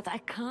 But I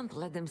can't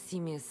let them see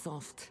me as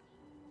soft.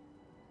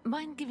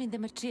 Mind giving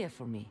them a cheer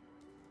for me?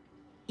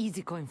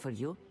 Easy coin for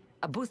you,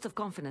 a boost of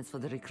confidence for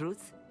the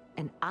recruits,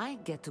 and I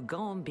get to go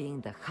on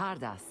being the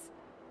hard ass.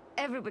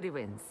 Everybody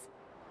wins.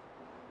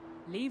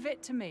 Leave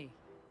it to me.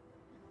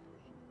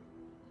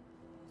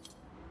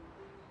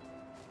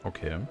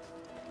 Okay.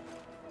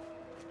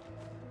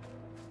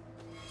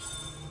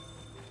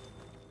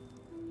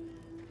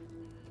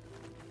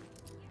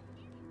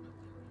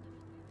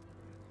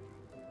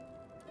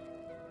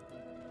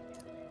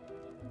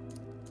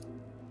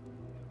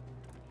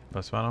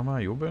 Was war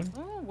nochmal? Jubeln?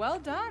 Oh, well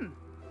done.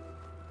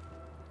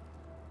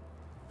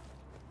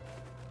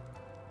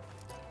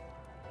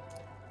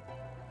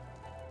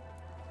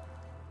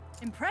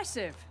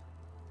 Impressive.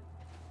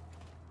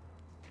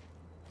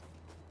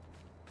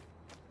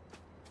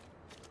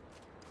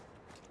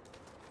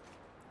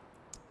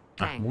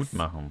 Ach, Mut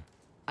machen.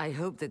 I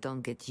hope they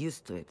don't get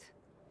used to it.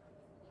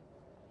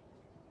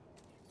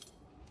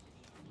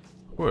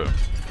 Cool.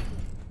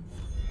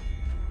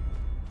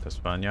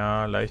 Das waren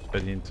ja leicht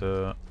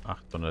verdiente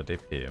 800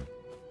 DP.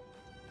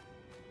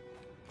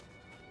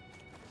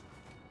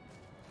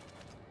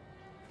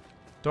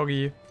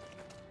 Doggy.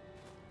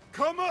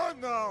 Come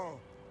on now!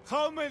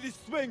 How many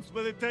swings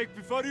will it take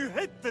before you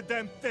hit the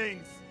damn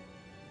things?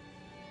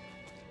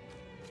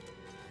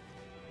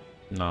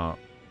 Na,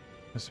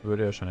 es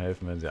würde ja schon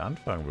helfen, wenn sie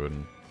anfangen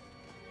würden.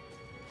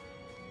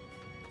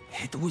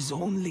 It was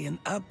only an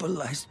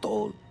apple I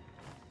stole.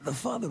 The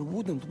father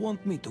wouldn't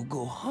want me to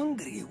go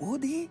hungry,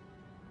 would he?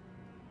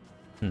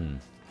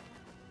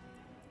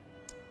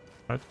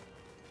 Halt.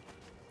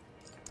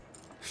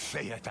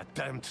 Say it, a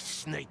damned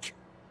snake.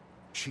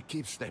 She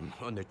keeps them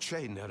on a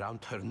chain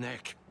around her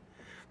neck.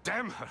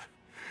 Damn her!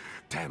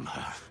 Damn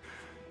her!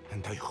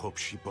 And I hope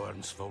she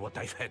burns for what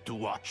I've had to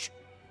watch.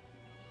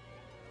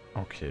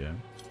 Okay.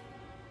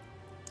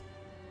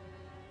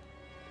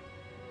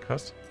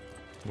 Krass.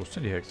 Wo ist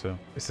denn die Hexe?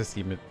 Ist das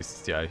die mit... Ist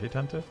es die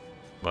Eiche-Tante?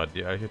 War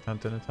die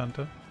Eiche-Tante eine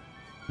Tante?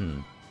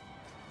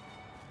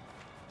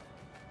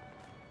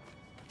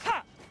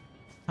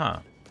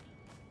 Ha!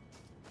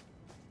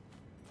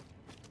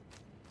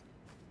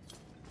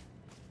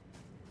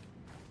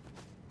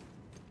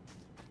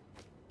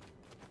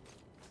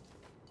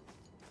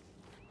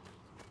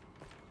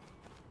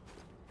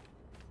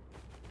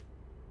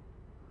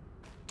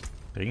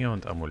 Ringe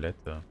und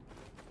Amulette.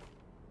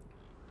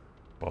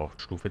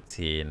 Braucht Stufe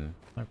 10.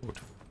 Na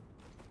gut.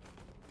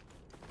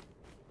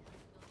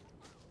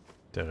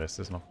 Der Rest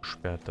ist noch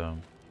gesperrt da.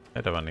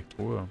 Ja, da war eine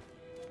Truhe.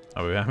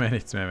 Aber wir haben ja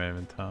nichts mehr im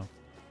Inventar.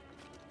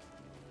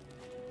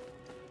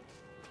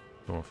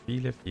 So,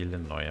 viele, viele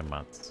neue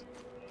Mats.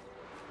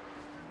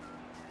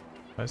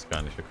 Weiß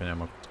gar nicht, wir können ja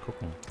mal kurz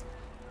gucken.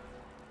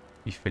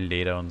 Wie viel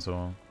Leder und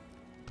so.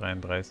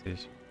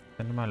 33.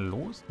 Dann mal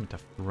los mit der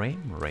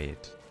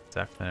Framerate.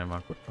 Sagt dann ja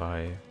mal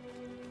Goodbye.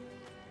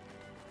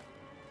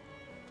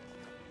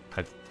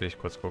 Halt, will ich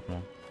kurz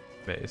gucken.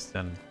 Wer ist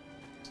denn?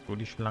 Bist du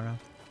die Schlange?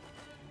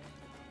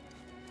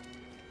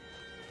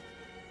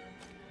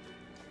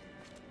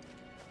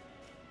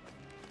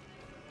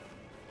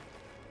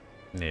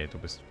 Nee, du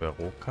bist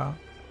Veroka.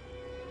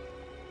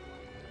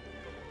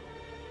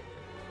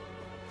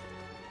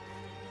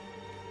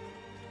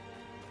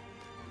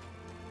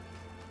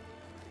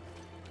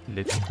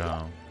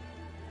 Litka.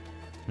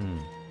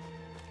 Und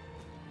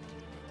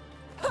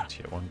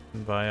hier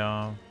unten war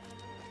ja...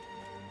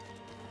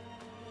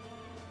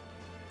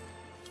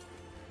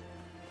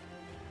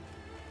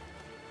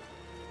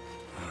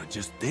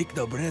 Just take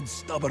the bread,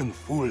 stubborn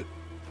fool.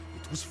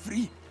 It was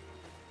free.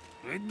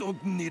 I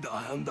don't need a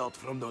handout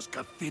from those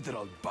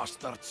cathedral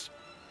bastards.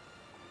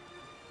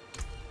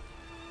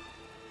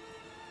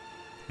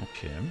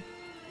 Okay.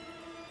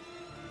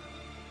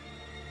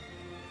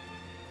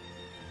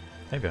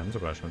 Hey, wir haben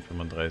sogar schon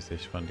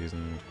 35 von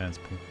diesen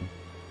Transpunkten.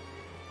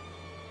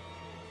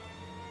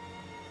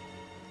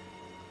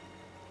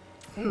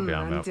 Wir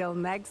haben Until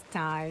next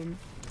time.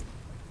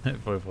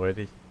 Voll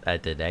freudig.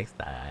 Until next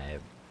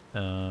time.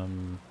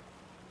 Haben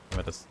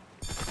wir das...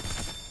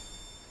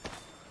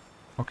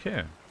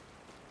 Okay.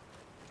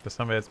 Das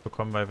haben wir jetzt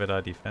bekommen, weil wir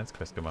da die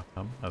Fans-Quest gemacht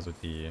haben. Also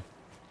die...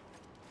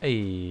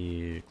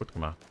 Ey, gut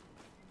gemacht.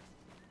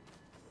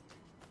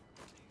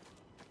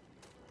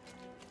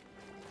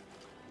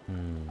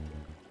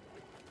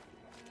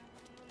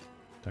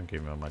 Dann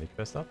geben wir mal die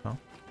Quest ab, ne?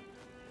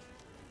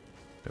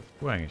 Wer bist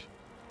du eigentlich?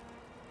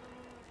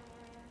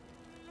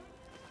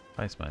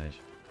 Weiß man nicht.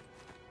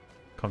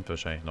 Kommt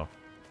wahrscheinlich noch.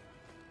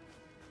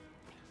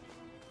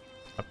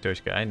 Habt ihr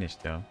euch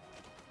geeinigt, ja?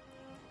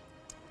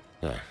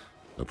 Yeah,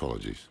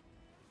 apologies.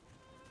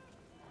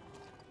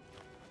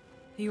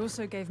 He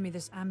also gave me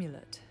this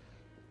amulet.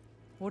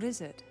 What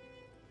is it?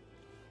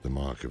 The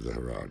mark of the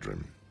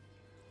Heradrim.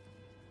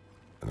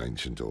 An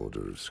ancient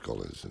order of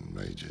scholars and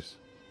mages,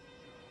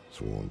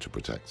 sworn to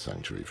protect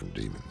Sanctuary from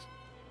demons.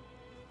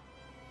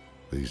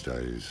 These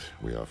days,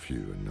 we are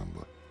few in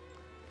number.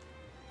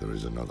 There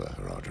is another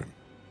Heradrim,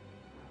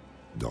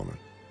 Donan.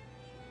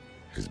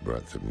 His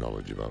breadth of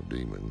knowledge about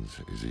demons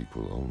is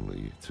equal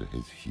only to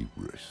his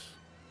hubris.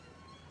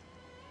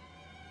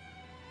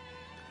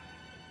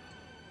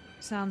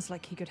 Sounds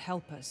like he could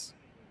help us.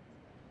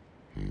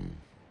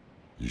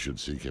 You should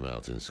seek him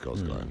out in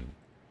Scotland.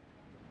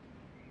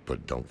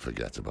 But don't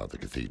forget about the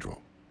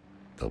cathedral.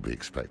 They'll be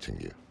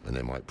expecting you, and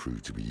they might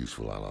prove to be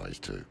useful allies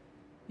too.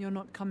 You're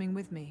not coming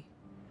with me.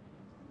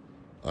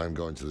 I'm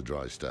going to the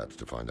dry steppes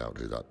to find out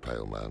who that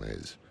pale man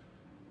is.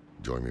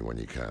 Join me when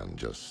you can,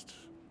 just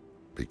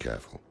be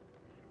careful.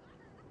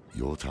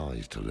 Your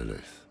ties to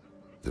Lilith,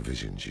 the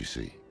visions you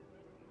see.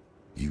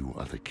 You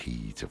are the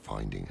key to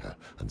finding her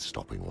and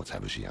stopping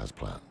whatever she has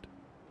planned.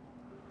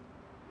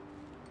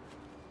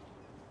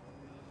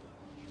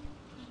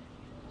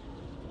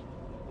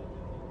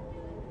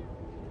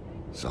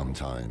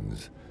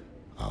 Sometimes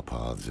our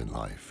paths in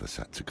life are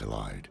set to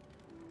collide.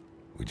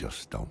 We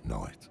just don't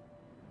know it.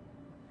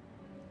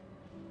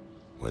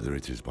 Whether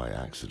it is by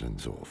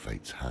accident or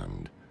fate's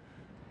hand,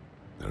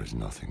 there is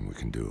nothing we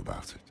can do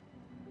about it.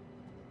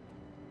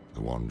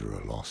 The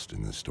wanderer lost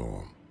in the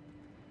storm,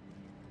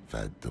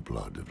 fed the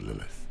blood of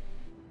Lilith,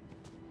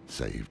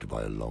 saved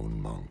by a lone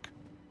monk.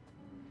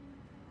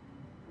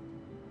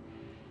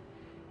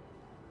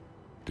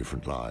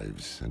 Different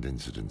lives and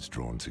incidents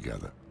drawn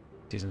together.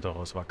 Die sind doch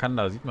aus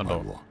Wakanda, sieht man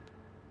doch. What?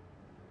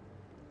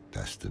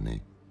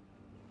 Destiny.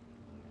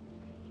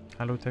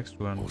 Hallo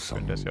Texturen,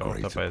 schön, dass ihr auch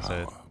dabei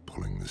seid.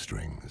 Pulling the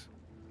strings.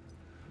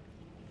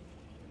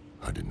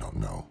 I did not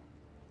know.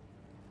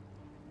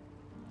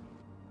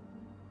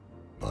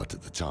 But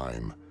at the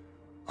time,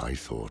 I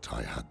thought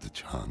I had the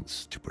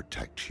chance to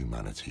protect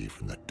humanity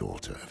from the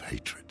daughter of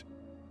hatred.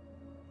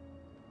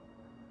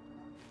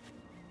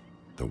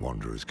 The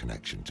Wanderer's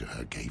connection to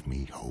her gave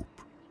me hope.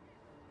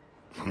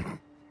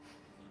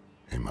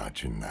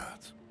 Imagine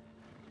that.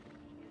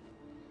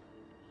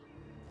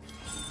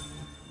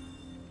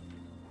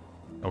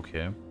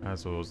 Okay,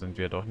 also sind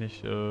wir doch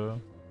nicht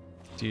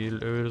die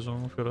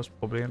Lösung für das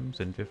Problem?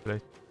 Sind wir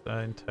vielleicht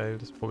ein Teil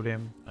des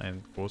Problems?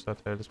 Ein großer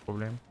Teil des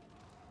Problems?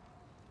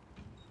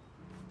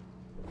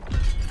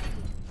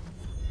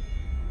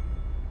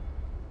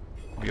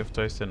 Wie oft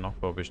soll ich es denn noch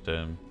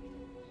vorbestellen?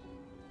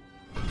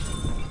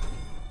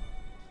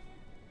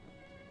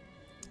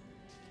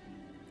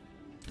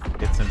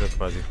 Jetzt sind wir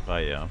quasi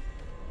frei, ja.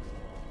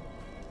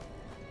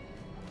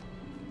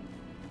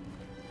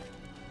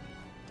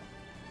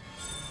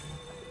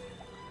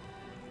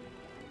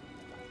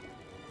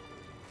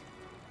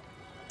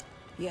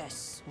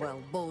 Yes,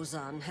 well,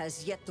 Bozan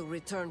has yet to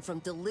return from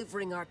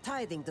delivering our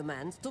tithing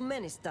demands to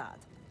Menestad.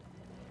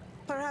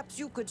 Perhaps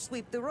you could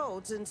sweep the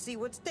roads and see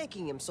what's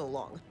taking him so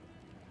long.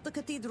 The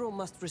cathedral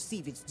must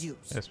receive its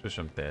dues. Er ist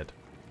bestimmt dead.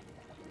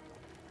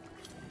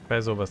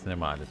 Bei sowas sind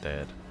immer alle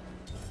dead.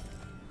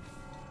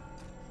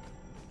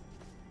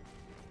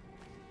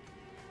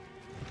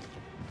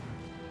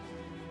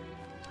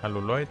 Hallo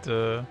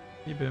Leute,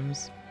 die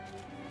Bims.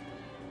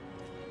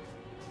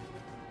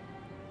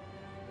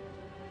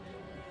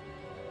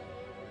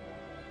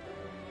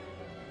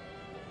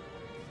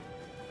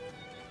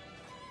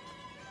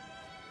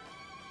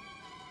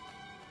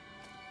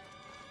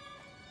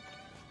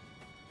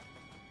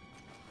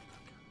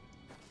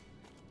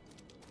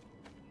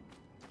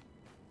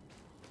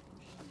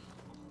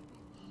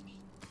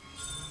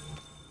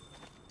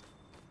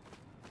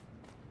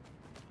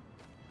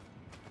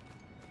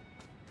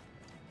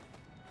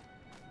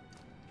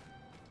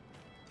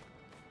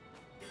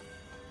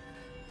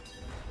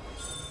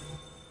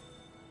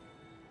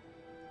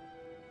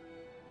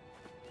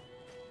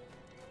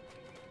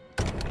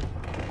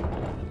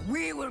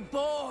 We were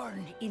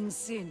born in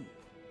sin,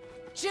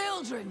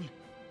 children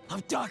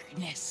of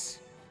darkness.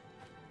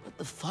 But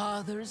the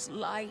Father's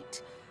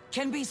light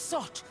can be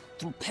sought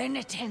through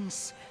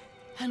penitence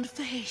and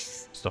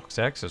faith. Ist doch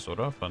Xerxes,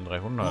 oder? Von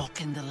 300.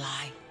 Walk in the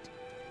light.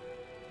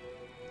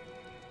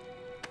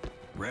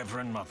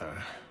 Reverend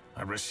Mother,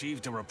 I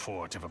received a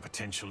report of a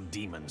potential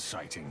demon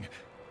sighting.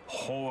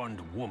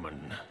 Horned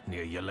woman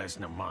near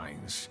Yelesna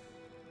Mines.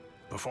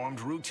 Performed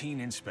routine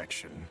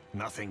inspection.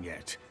 Nothing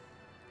yet.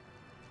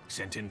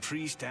 Sent in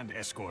priest and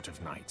escort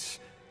of knights.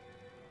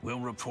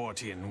 We'll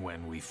report in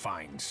when we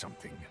find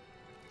something.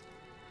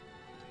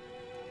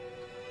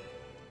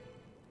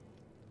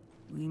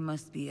 We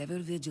must be ever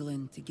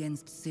vigilant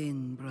against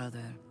sin,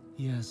 brother.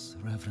 Yes,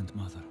 Reverend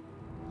Mother.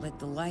 Let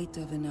the light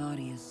of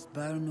Inarius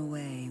burn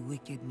away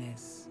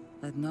wickedness.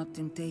 Let not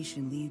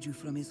temptation lead you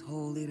from his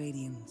holy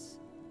radiance.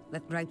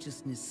 Let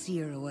righteousness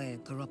sear away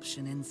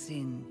corruption and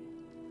sin.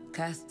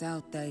 Cast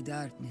out thy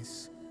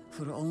darkness,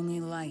 for only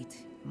light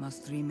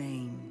must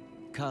remain.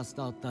 Cast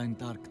out thine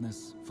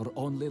darkness, for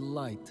only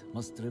light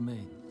must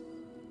remain.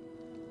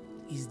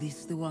 Is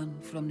this the one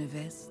from the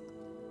west?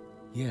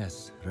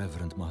 Yes,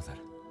 Reverend Mother.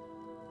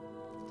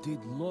 Did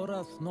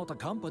Lorath not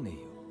accompany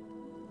you?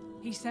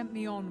 He sent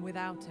me on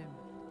without him.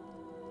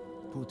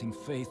 Putting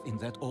faith in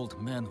that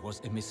old man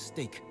was a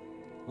mistake.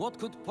 What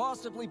could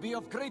possibly be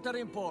of greater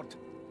import?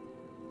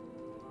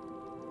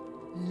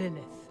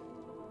 Lilith.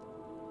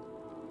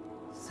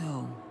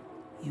 So,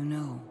 you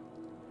know.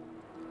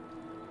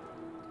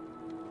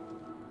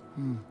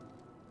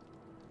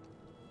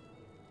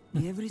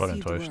 We have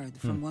received word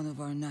from one of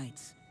our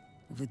knights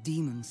of a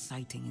demon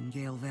sighting in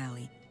Gale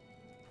Valley.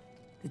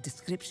 The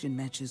description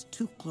matches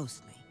too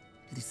closely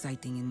to the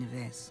sighting in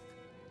the west.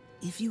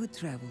 If you would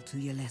travel to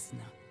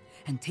Yelesna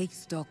and take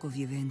stock of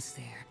events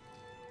there,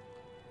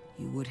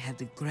 you would have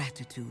the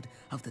gratitude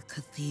of the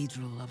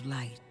Cathedral of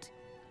Light.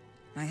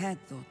 I had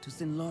thought to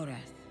send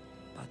Lorath,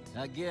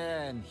 but...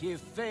 Again, he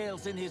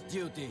fails in his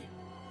duty.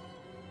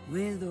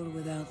 With or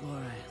without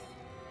Lorath,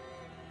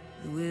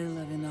 the will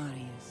of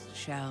Inarius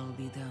shall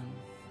be done.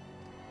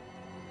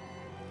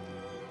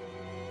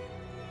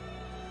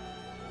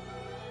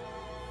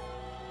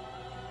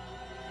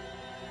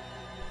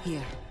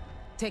 Here,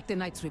 take the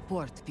knight's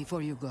report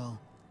before you go.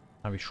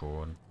 Hab ich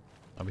schon.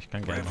 Aber ich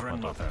kann gerne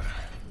Reverend nochmal drauf. Mother,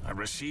 I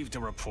received a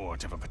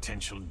report of a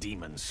potential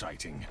demon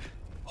sighting.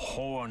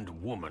 Horned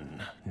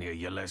woman near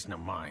Yelesna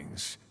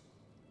Mines.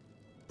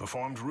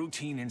 Performed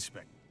routine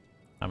inspection.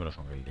 Haben wir doch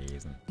schon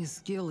gelesen. His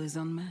skill is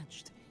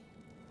unmatched.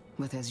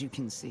 But as you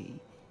can see,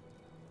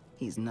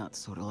 he's not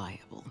so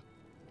reliable.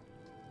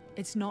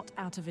 It's not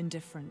out of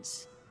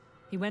indifference.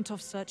 He went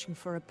off searching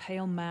for a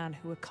pale man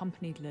who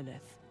accompanied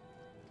Lilith.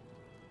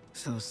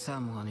 So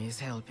someone is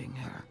helping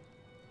her.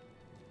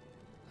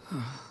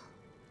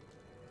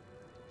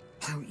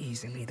 How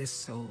easily the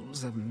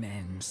souls of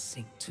men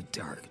sink to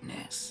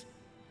darkness.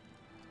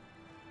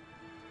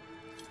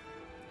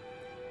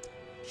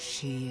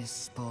 She is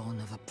spawn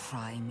of a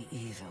prime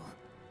evil.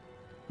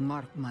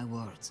 Mark my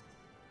words,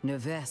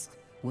 Nevesk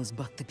was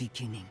but the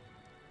beginning.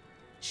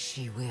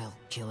 She will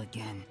kill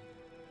again.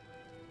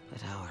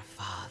 But our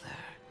father,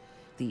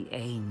 the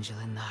angel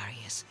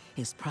Inarius,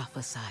 is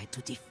prophesied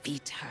to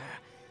defeat her.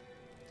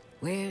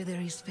 Where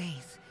there is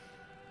faith,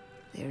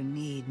 there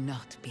need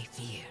not be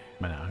fear.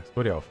 Meine Angst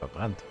wurde ja auch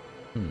verbrannt.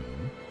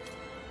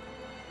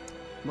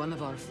 One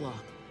of our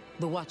flock,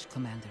 the watch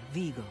commander,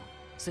 Vigo,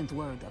 sent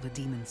word of a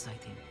demon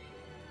sighting.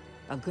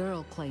 A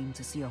girl claimed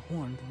to see a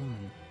horned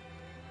woman.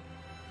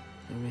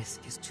 The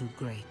risk is too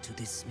great to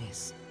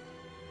dismiss.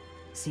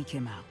 Seek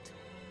him out.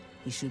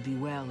 He should be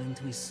well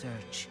into his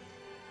search.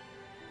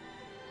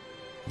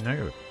 Na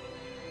gut.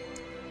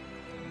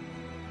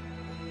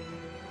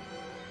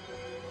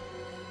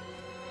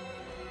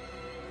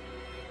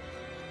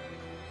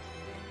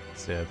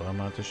 Sehr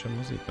dramatische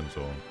Musik und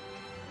so.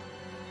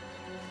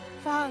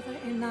 Father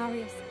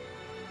Inarius,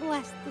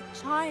 bless the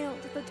child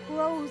that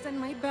grows in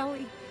my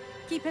belly.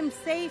 Keep him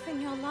safe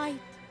in your light.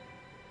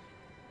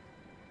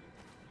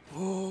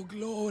 Oh,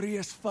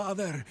 glorious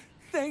Father,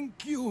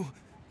 thank you.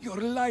 Your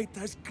light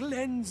has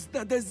cleansed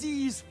the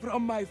disease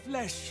from my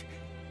flesh.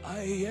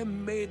 I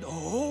am made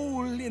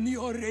whole in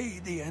your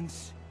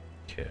radiance.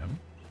 Okay.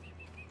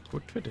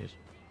 Gut für dich.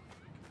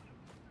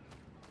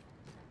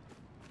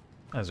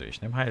 Also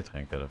ich nehme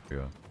Heiltränke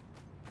dafür.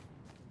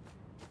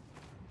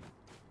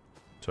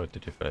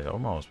 Solltet ihr vielleicht auch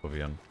mal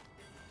ausprobieren.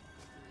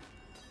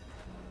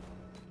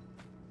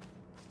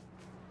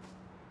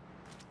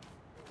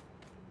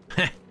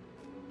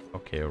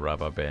 Okay,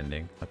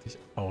 Rubberbanding. Hatte ich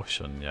auch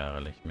schon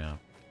Jahre nicht mehr.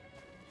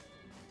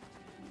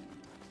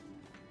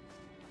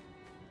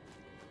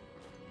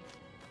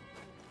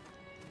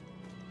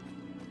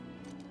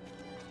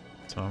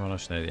 Jetzt machen wir noch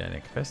schnell die eine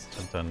Quest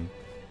und dann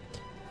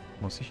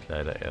muss ich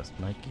leider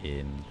erstmal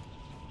gehen.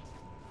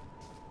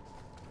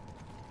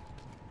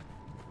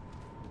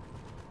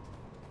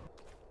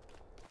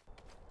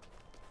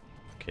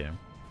 Okay,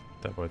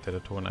 da wollte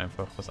der Ton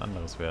einfach was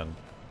anderes werden.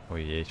 Oh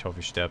je, ich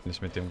hoffe, ich sterbe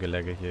nicht mit dem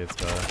Gelegge hier jetzt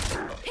gerade.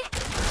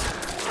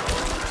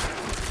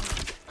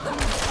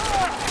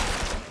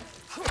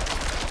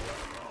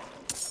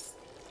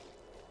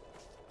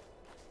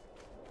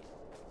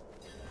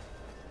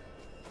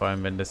 Vor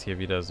allem, wenn das hier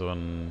wieder so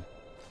ein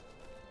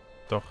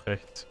doch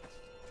recht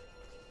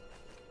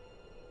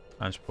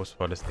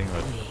anspruchsvolles Ding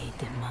wird.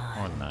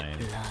 Oh nein.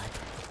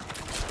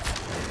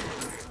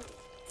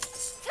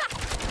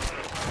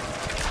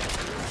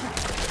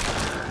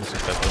 Muss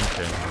ich da drin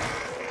killen?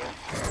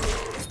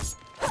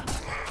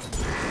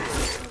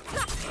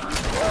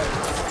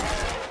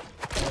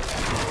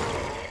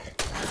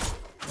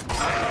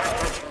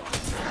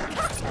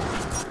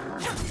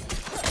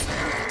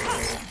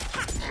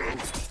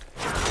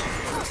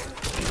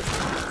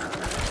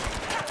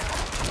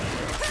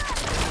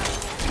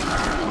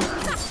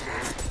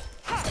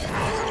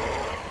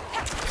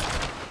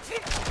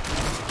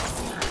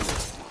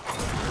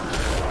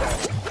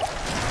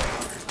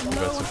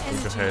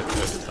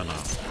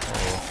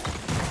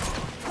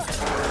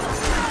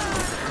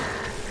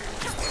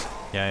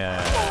 Ja,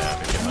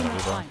 wir gehen mal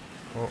rüber.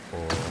 Oh,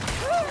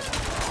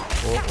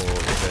 ihr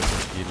seid so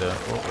viele.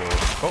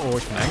 Oh,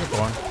 ich bin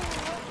eingefroren.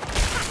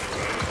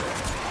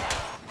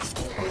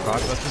 Oh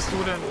Gott, was bist du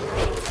denn?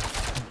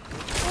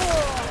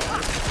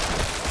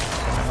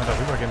 Können wir mal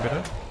darüber gehen,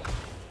 bitte?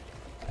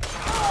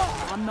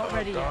 Oh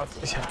Gott,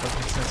 ich hab doch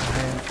nichts mehr zu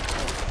heilen.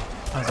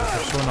 Also, ich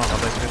hab schon noch,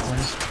 aber ich will es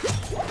nicht.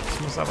 Ich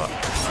muss aber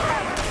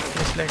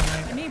nicht lecken.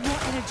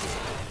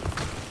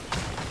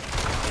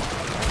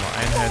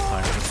 Ein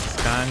Heiltrank, das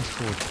ist gar nicht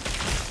gut.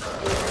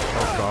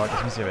 Oh Gott,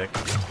 ich muss hier weg.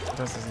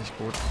 Das ist nicht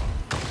gut.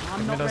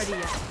 Gib mir das. Oh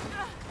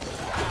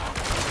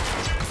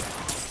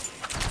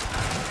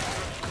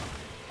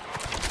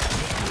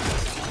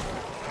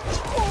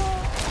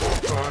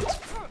Gott.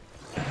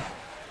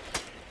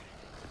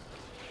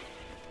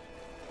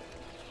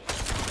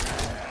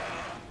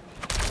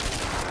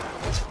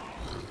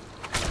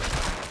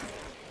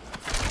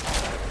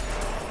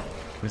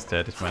 Mist, da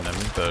hätte ich meine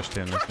Münze da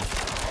stehen müssen.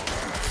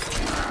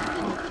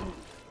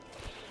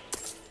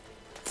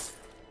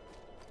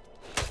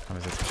 Haben wir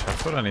es jetzt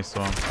geschafft oder nicht so?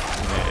 Nee,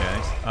 eher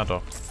nicht. Ah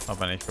doch,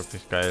 aber nicht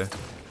wirklich geil.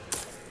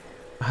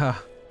 Ah.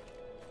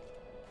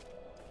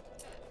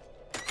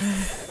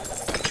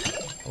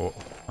 Oh,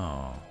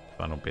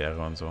 war nur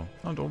Beere und so.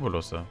 Und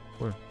Oberlusse.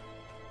 Cool.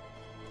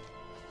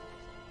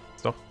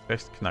 Ist doch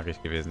recht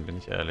knackig gewesen, bin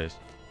ich ehrlich.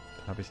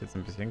 Habe ich jetzt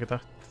ein bisschen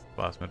gedacht.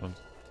 Das war's mit uns.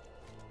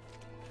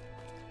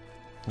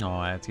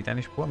 Oh, er zieht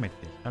eine Spur mit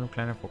sich. Hallo,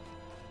 kleiner Fuchs.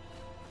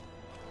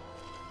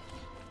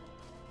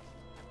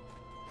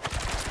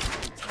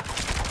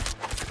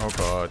 Oh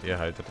Gott, ihr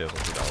haltet ja so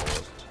viel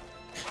aus.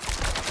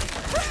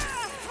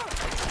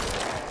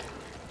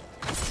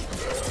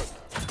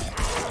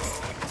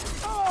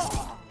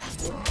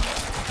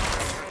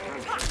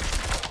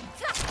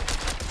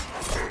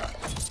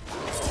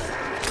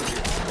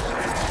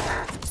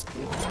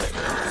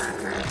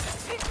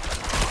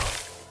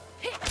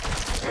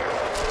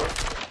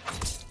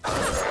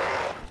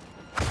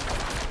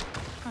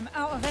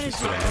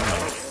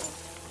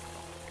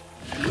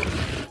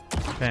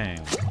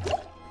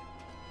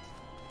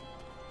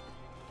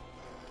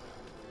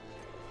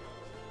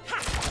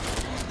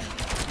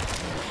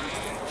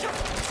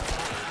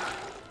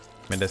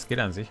 meine, der Skill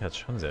an sich hat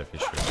schon sehr viel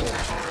Schwere.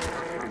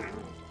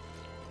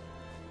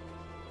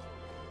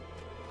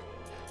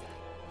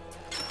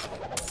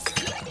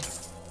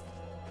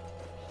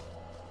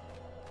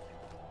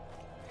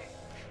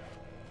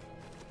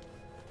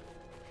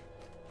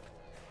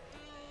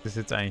 Ist das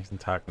jetzt eigentlich ein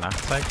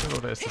Tag-Nacht-Cycle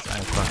oder ist das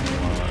einfach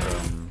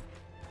nur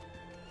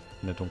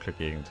eine dunkle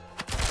Gegend?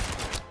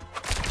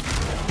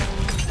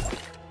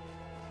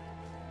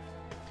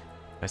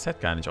 Ich weiß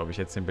halt gar nicht, ob ich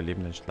jetzt den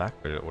belebenden Schlag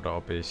will oder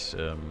ob ich...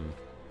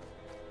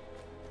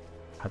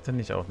 hatte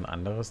nicht auch ein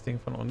anderes Ding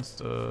von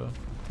uns?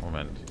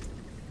 Moment.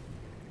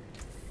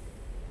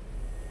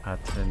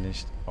 Hatte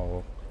nicht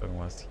auch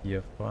irgendwas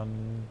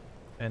hiervon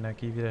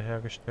Energie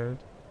wiederhergestellt?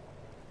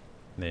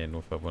 Nee,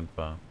 nur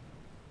verwundbar.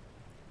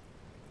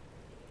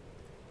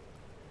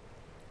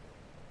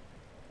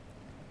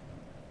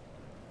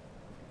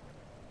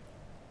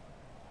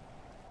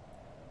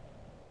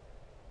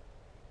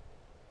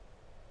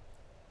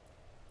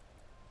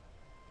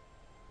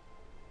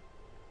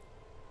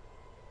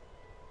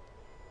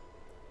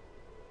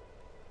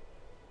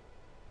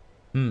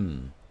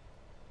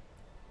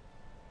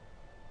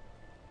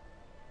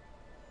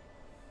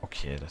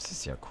 Okay, das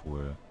ist ja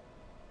cool.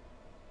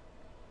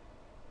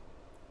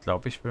 Ich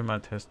glaube, ich will mal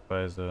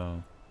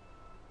testweise,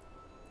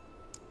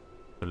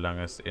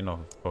 solange es eh noch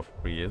for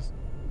free ist,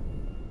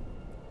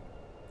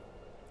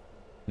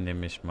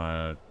 nehme ich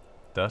mal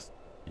das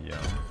hier.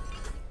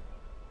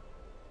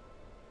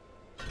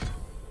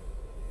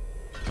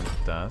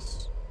 Und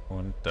das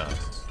und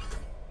das.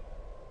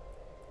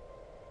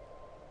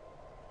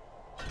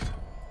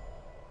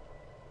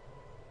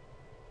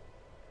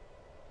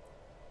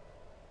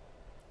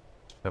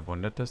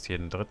 Verwundet das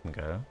jeden dritten,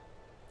 gell?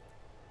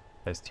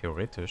 Heißt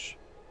theoretisch.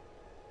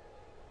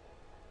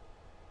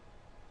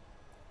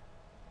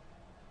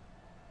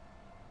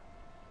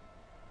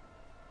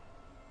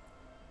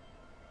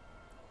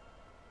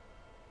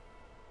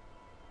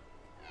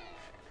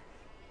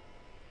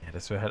 Ja,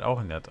 das wäre halt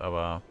auch nett,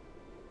 aber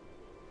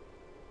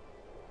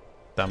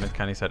damit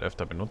kann ich es halt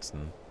öfter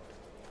benutzen.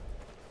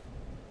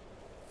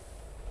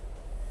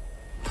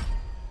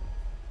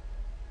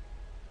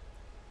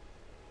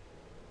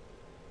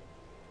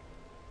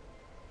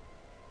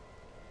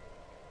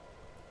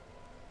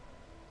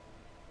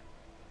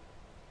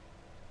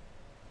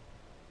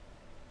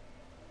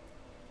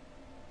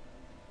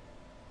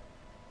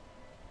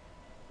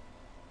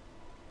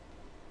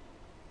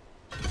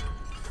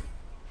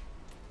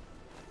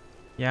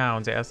 Ja,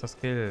 unser erster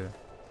Skill.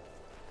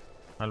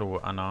 Hallo,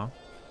 Anna.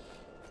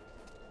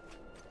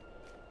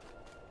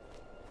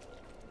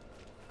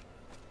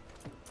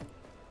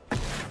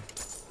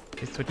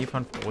 Bist du die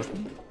von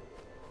Frozen?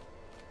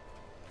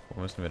 Wo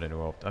müssen wir denn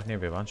überhaupt? Ach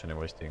ne, wir waren schon im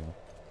richtigen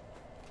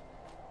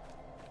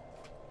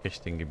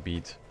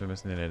Gebiet. Wir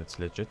müssen den jetzt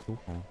legit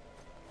suchen.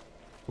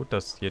 Gut,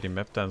 dass hier die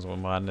Map dann so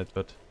umrandet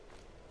wird.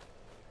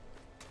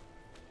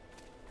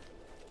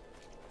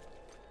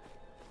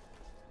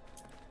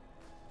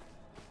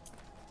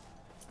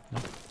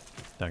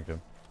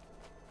 Danke.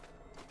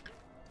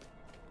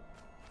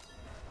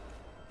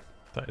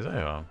 Da ist er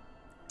ja.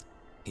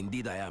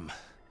 Indeed I am.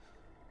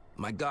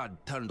 My god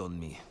turned on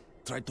me,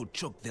 tried to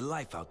choke the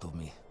life out of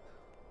me.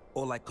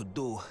 All I could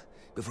do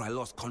before I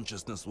lost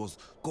consciousness was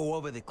go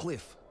over the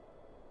cliff.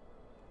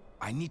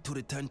 I need to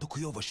return to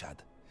Kuyovashad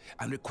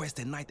and request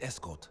a night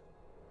escort.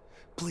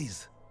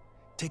 Please,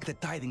 take the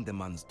tithing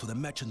demands to the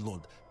merchant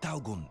lord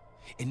Talgun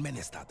in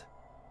Menestad.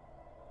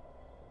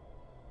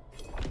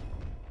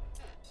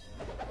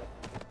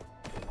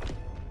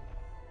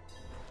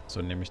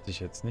 So, nehme ich dich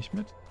jetzt nicht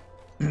mit?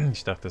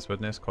 Ich dachte, es wird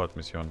eine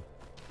Escort-Mission.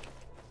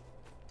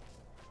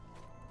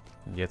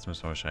 Jetzt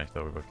müssen wir wahrscheinlich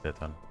darüber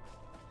klettern.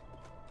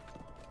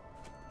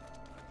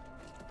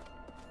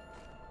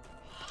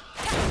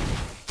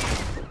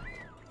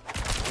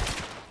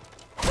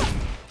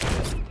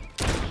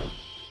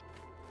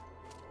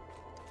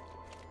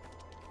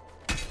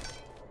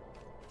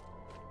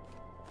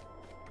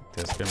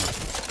 Der ist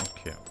gemacht.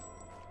 Okay.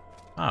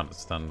 Ah, das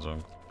ist dann so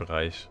ein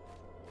Bereich.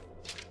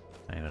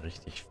 Ein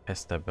richtig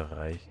fester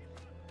Bereich.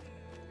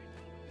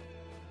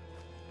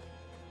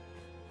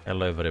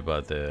 Hello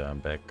everybody,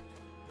 I'm back.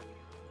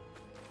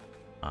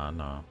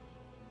 Anna.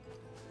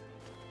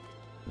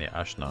 Nee,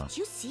 Ashna. Did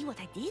you see what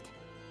I did?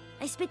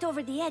 I spit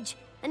over the edge,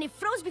 and it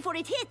froze before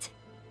it hit.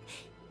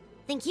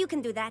 Think you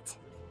can do that?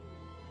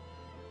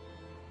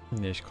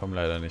 Nee, ich komme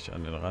leider nicht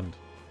an den Rand.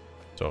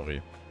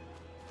 Sorry.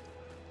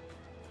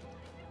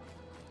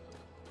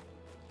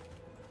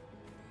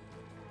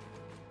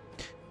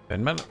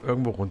 Wenn man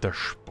irgendwo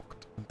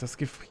runterspuckt und das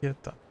gefriert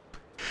dann.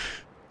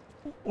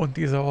 Und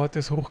dieser Ort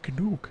ist hoch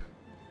genug.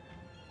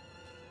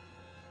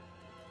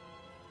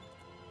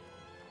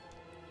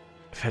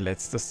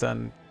 Verletzt es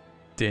dann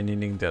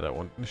denjenigen, der da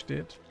unten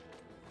steht?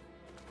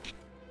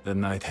 The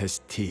night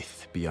has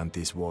teeth beyond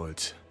these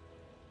walls.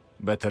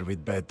 Better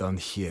we'd bed down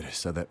here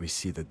so that we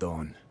see the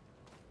dawn.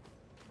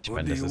 Ich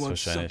meine, das ist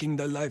wahrscheinlich... Sucking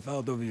the life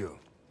out of you?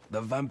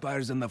 The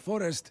vampires in the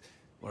forest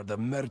or the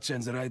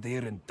merchants right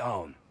here in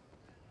town?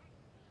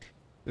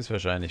 Ist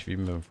wahrscheinlich wie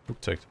mit dem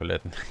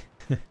Flugzeugtoiletten.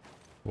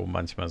 Wo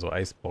manchmal so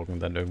Eisbrocken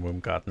dann irgendwo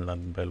im Garten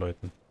landen bei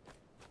Leuten.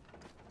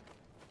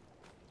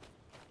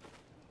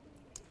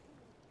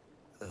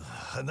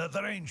 An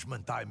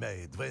arrangement I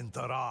made went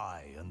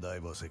awry, and I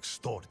was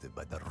extorted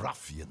by the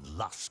ruffian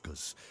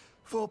Laskus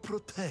for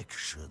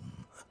protection.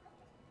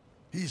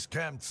 He's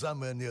camped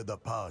somewhere near the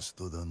pass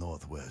to the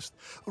northwest.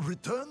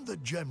 Return the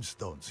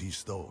gemstones he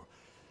stole,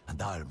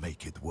 and I'll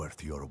make it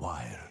worth your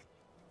while.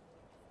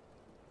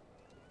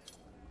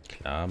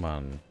 Klar,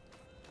 Mann.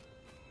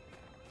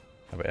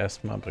 Aber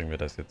erstmal bringen wir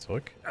das jetzt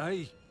zurück.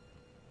 I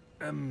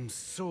am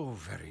so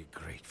very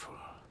grateful.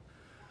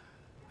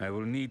 I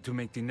will need to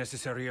make the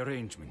necessary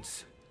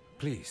arrangements.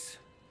 Please,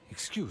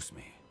 excuse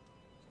me.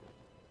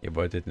 Ihr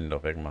wolltet ihn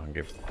doch wegmachen,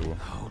 gibst du.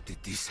 How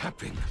did this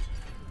happen?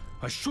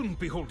 I shouldn't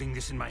be holding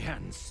this in my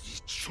hands.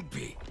 It should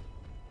be.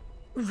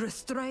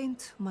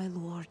 Restraint, my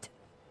lord.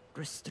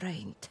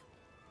 Restraint.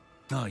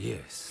 Ah,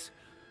 yes.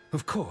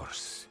 Of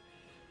course.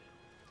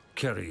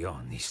 Carry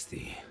on,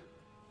 Isti.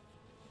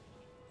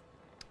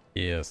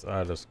 Hier ist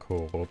alles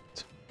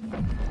korrupt.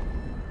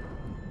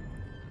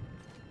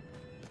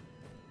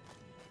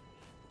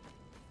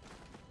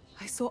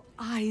 I saw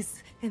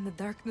eyes in the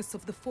darkness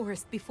of the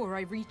forest before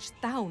I reached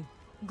town.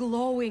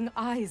 Glowing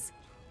eyes.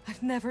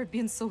 I've never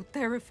been so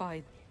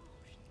terrified.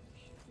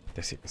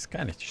 Das hier ist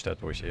gar nicht die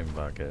Stadt, wo ich eben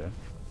war, gell?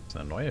 Das ist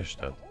eine neue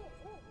Stadt.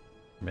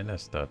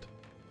 Minnestadt.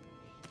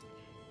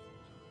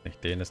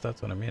 Nicht Dänestadt,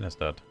 sondern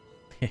Minnestadt.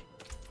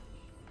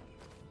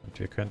 Und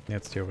wir könnten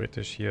jetzt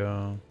theoretisch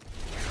hier...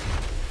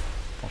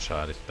 Oh,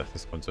 schade. Ich dachte,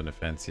 es kommt so eine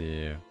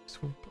fancy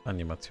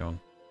Swoop-Animation.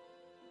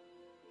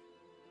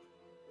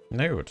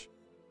 Na gut.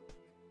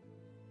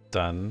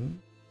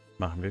 Dann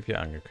machen wir wie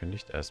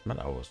angekündigt erstmal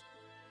aus.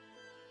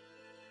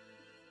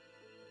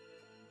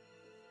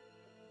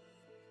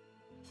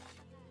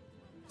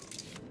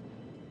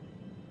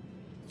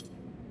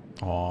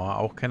 Oh,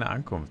 auch keine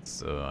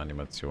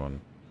Ankunftsanimation.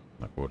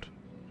 Na gut.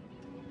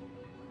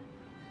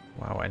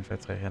 Wow,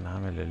 einfallsreicher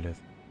Name, Lilith.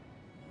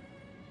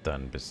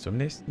 Dann bis zum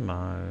nächsten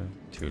Mal.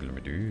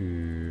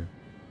 Tüdelmedü.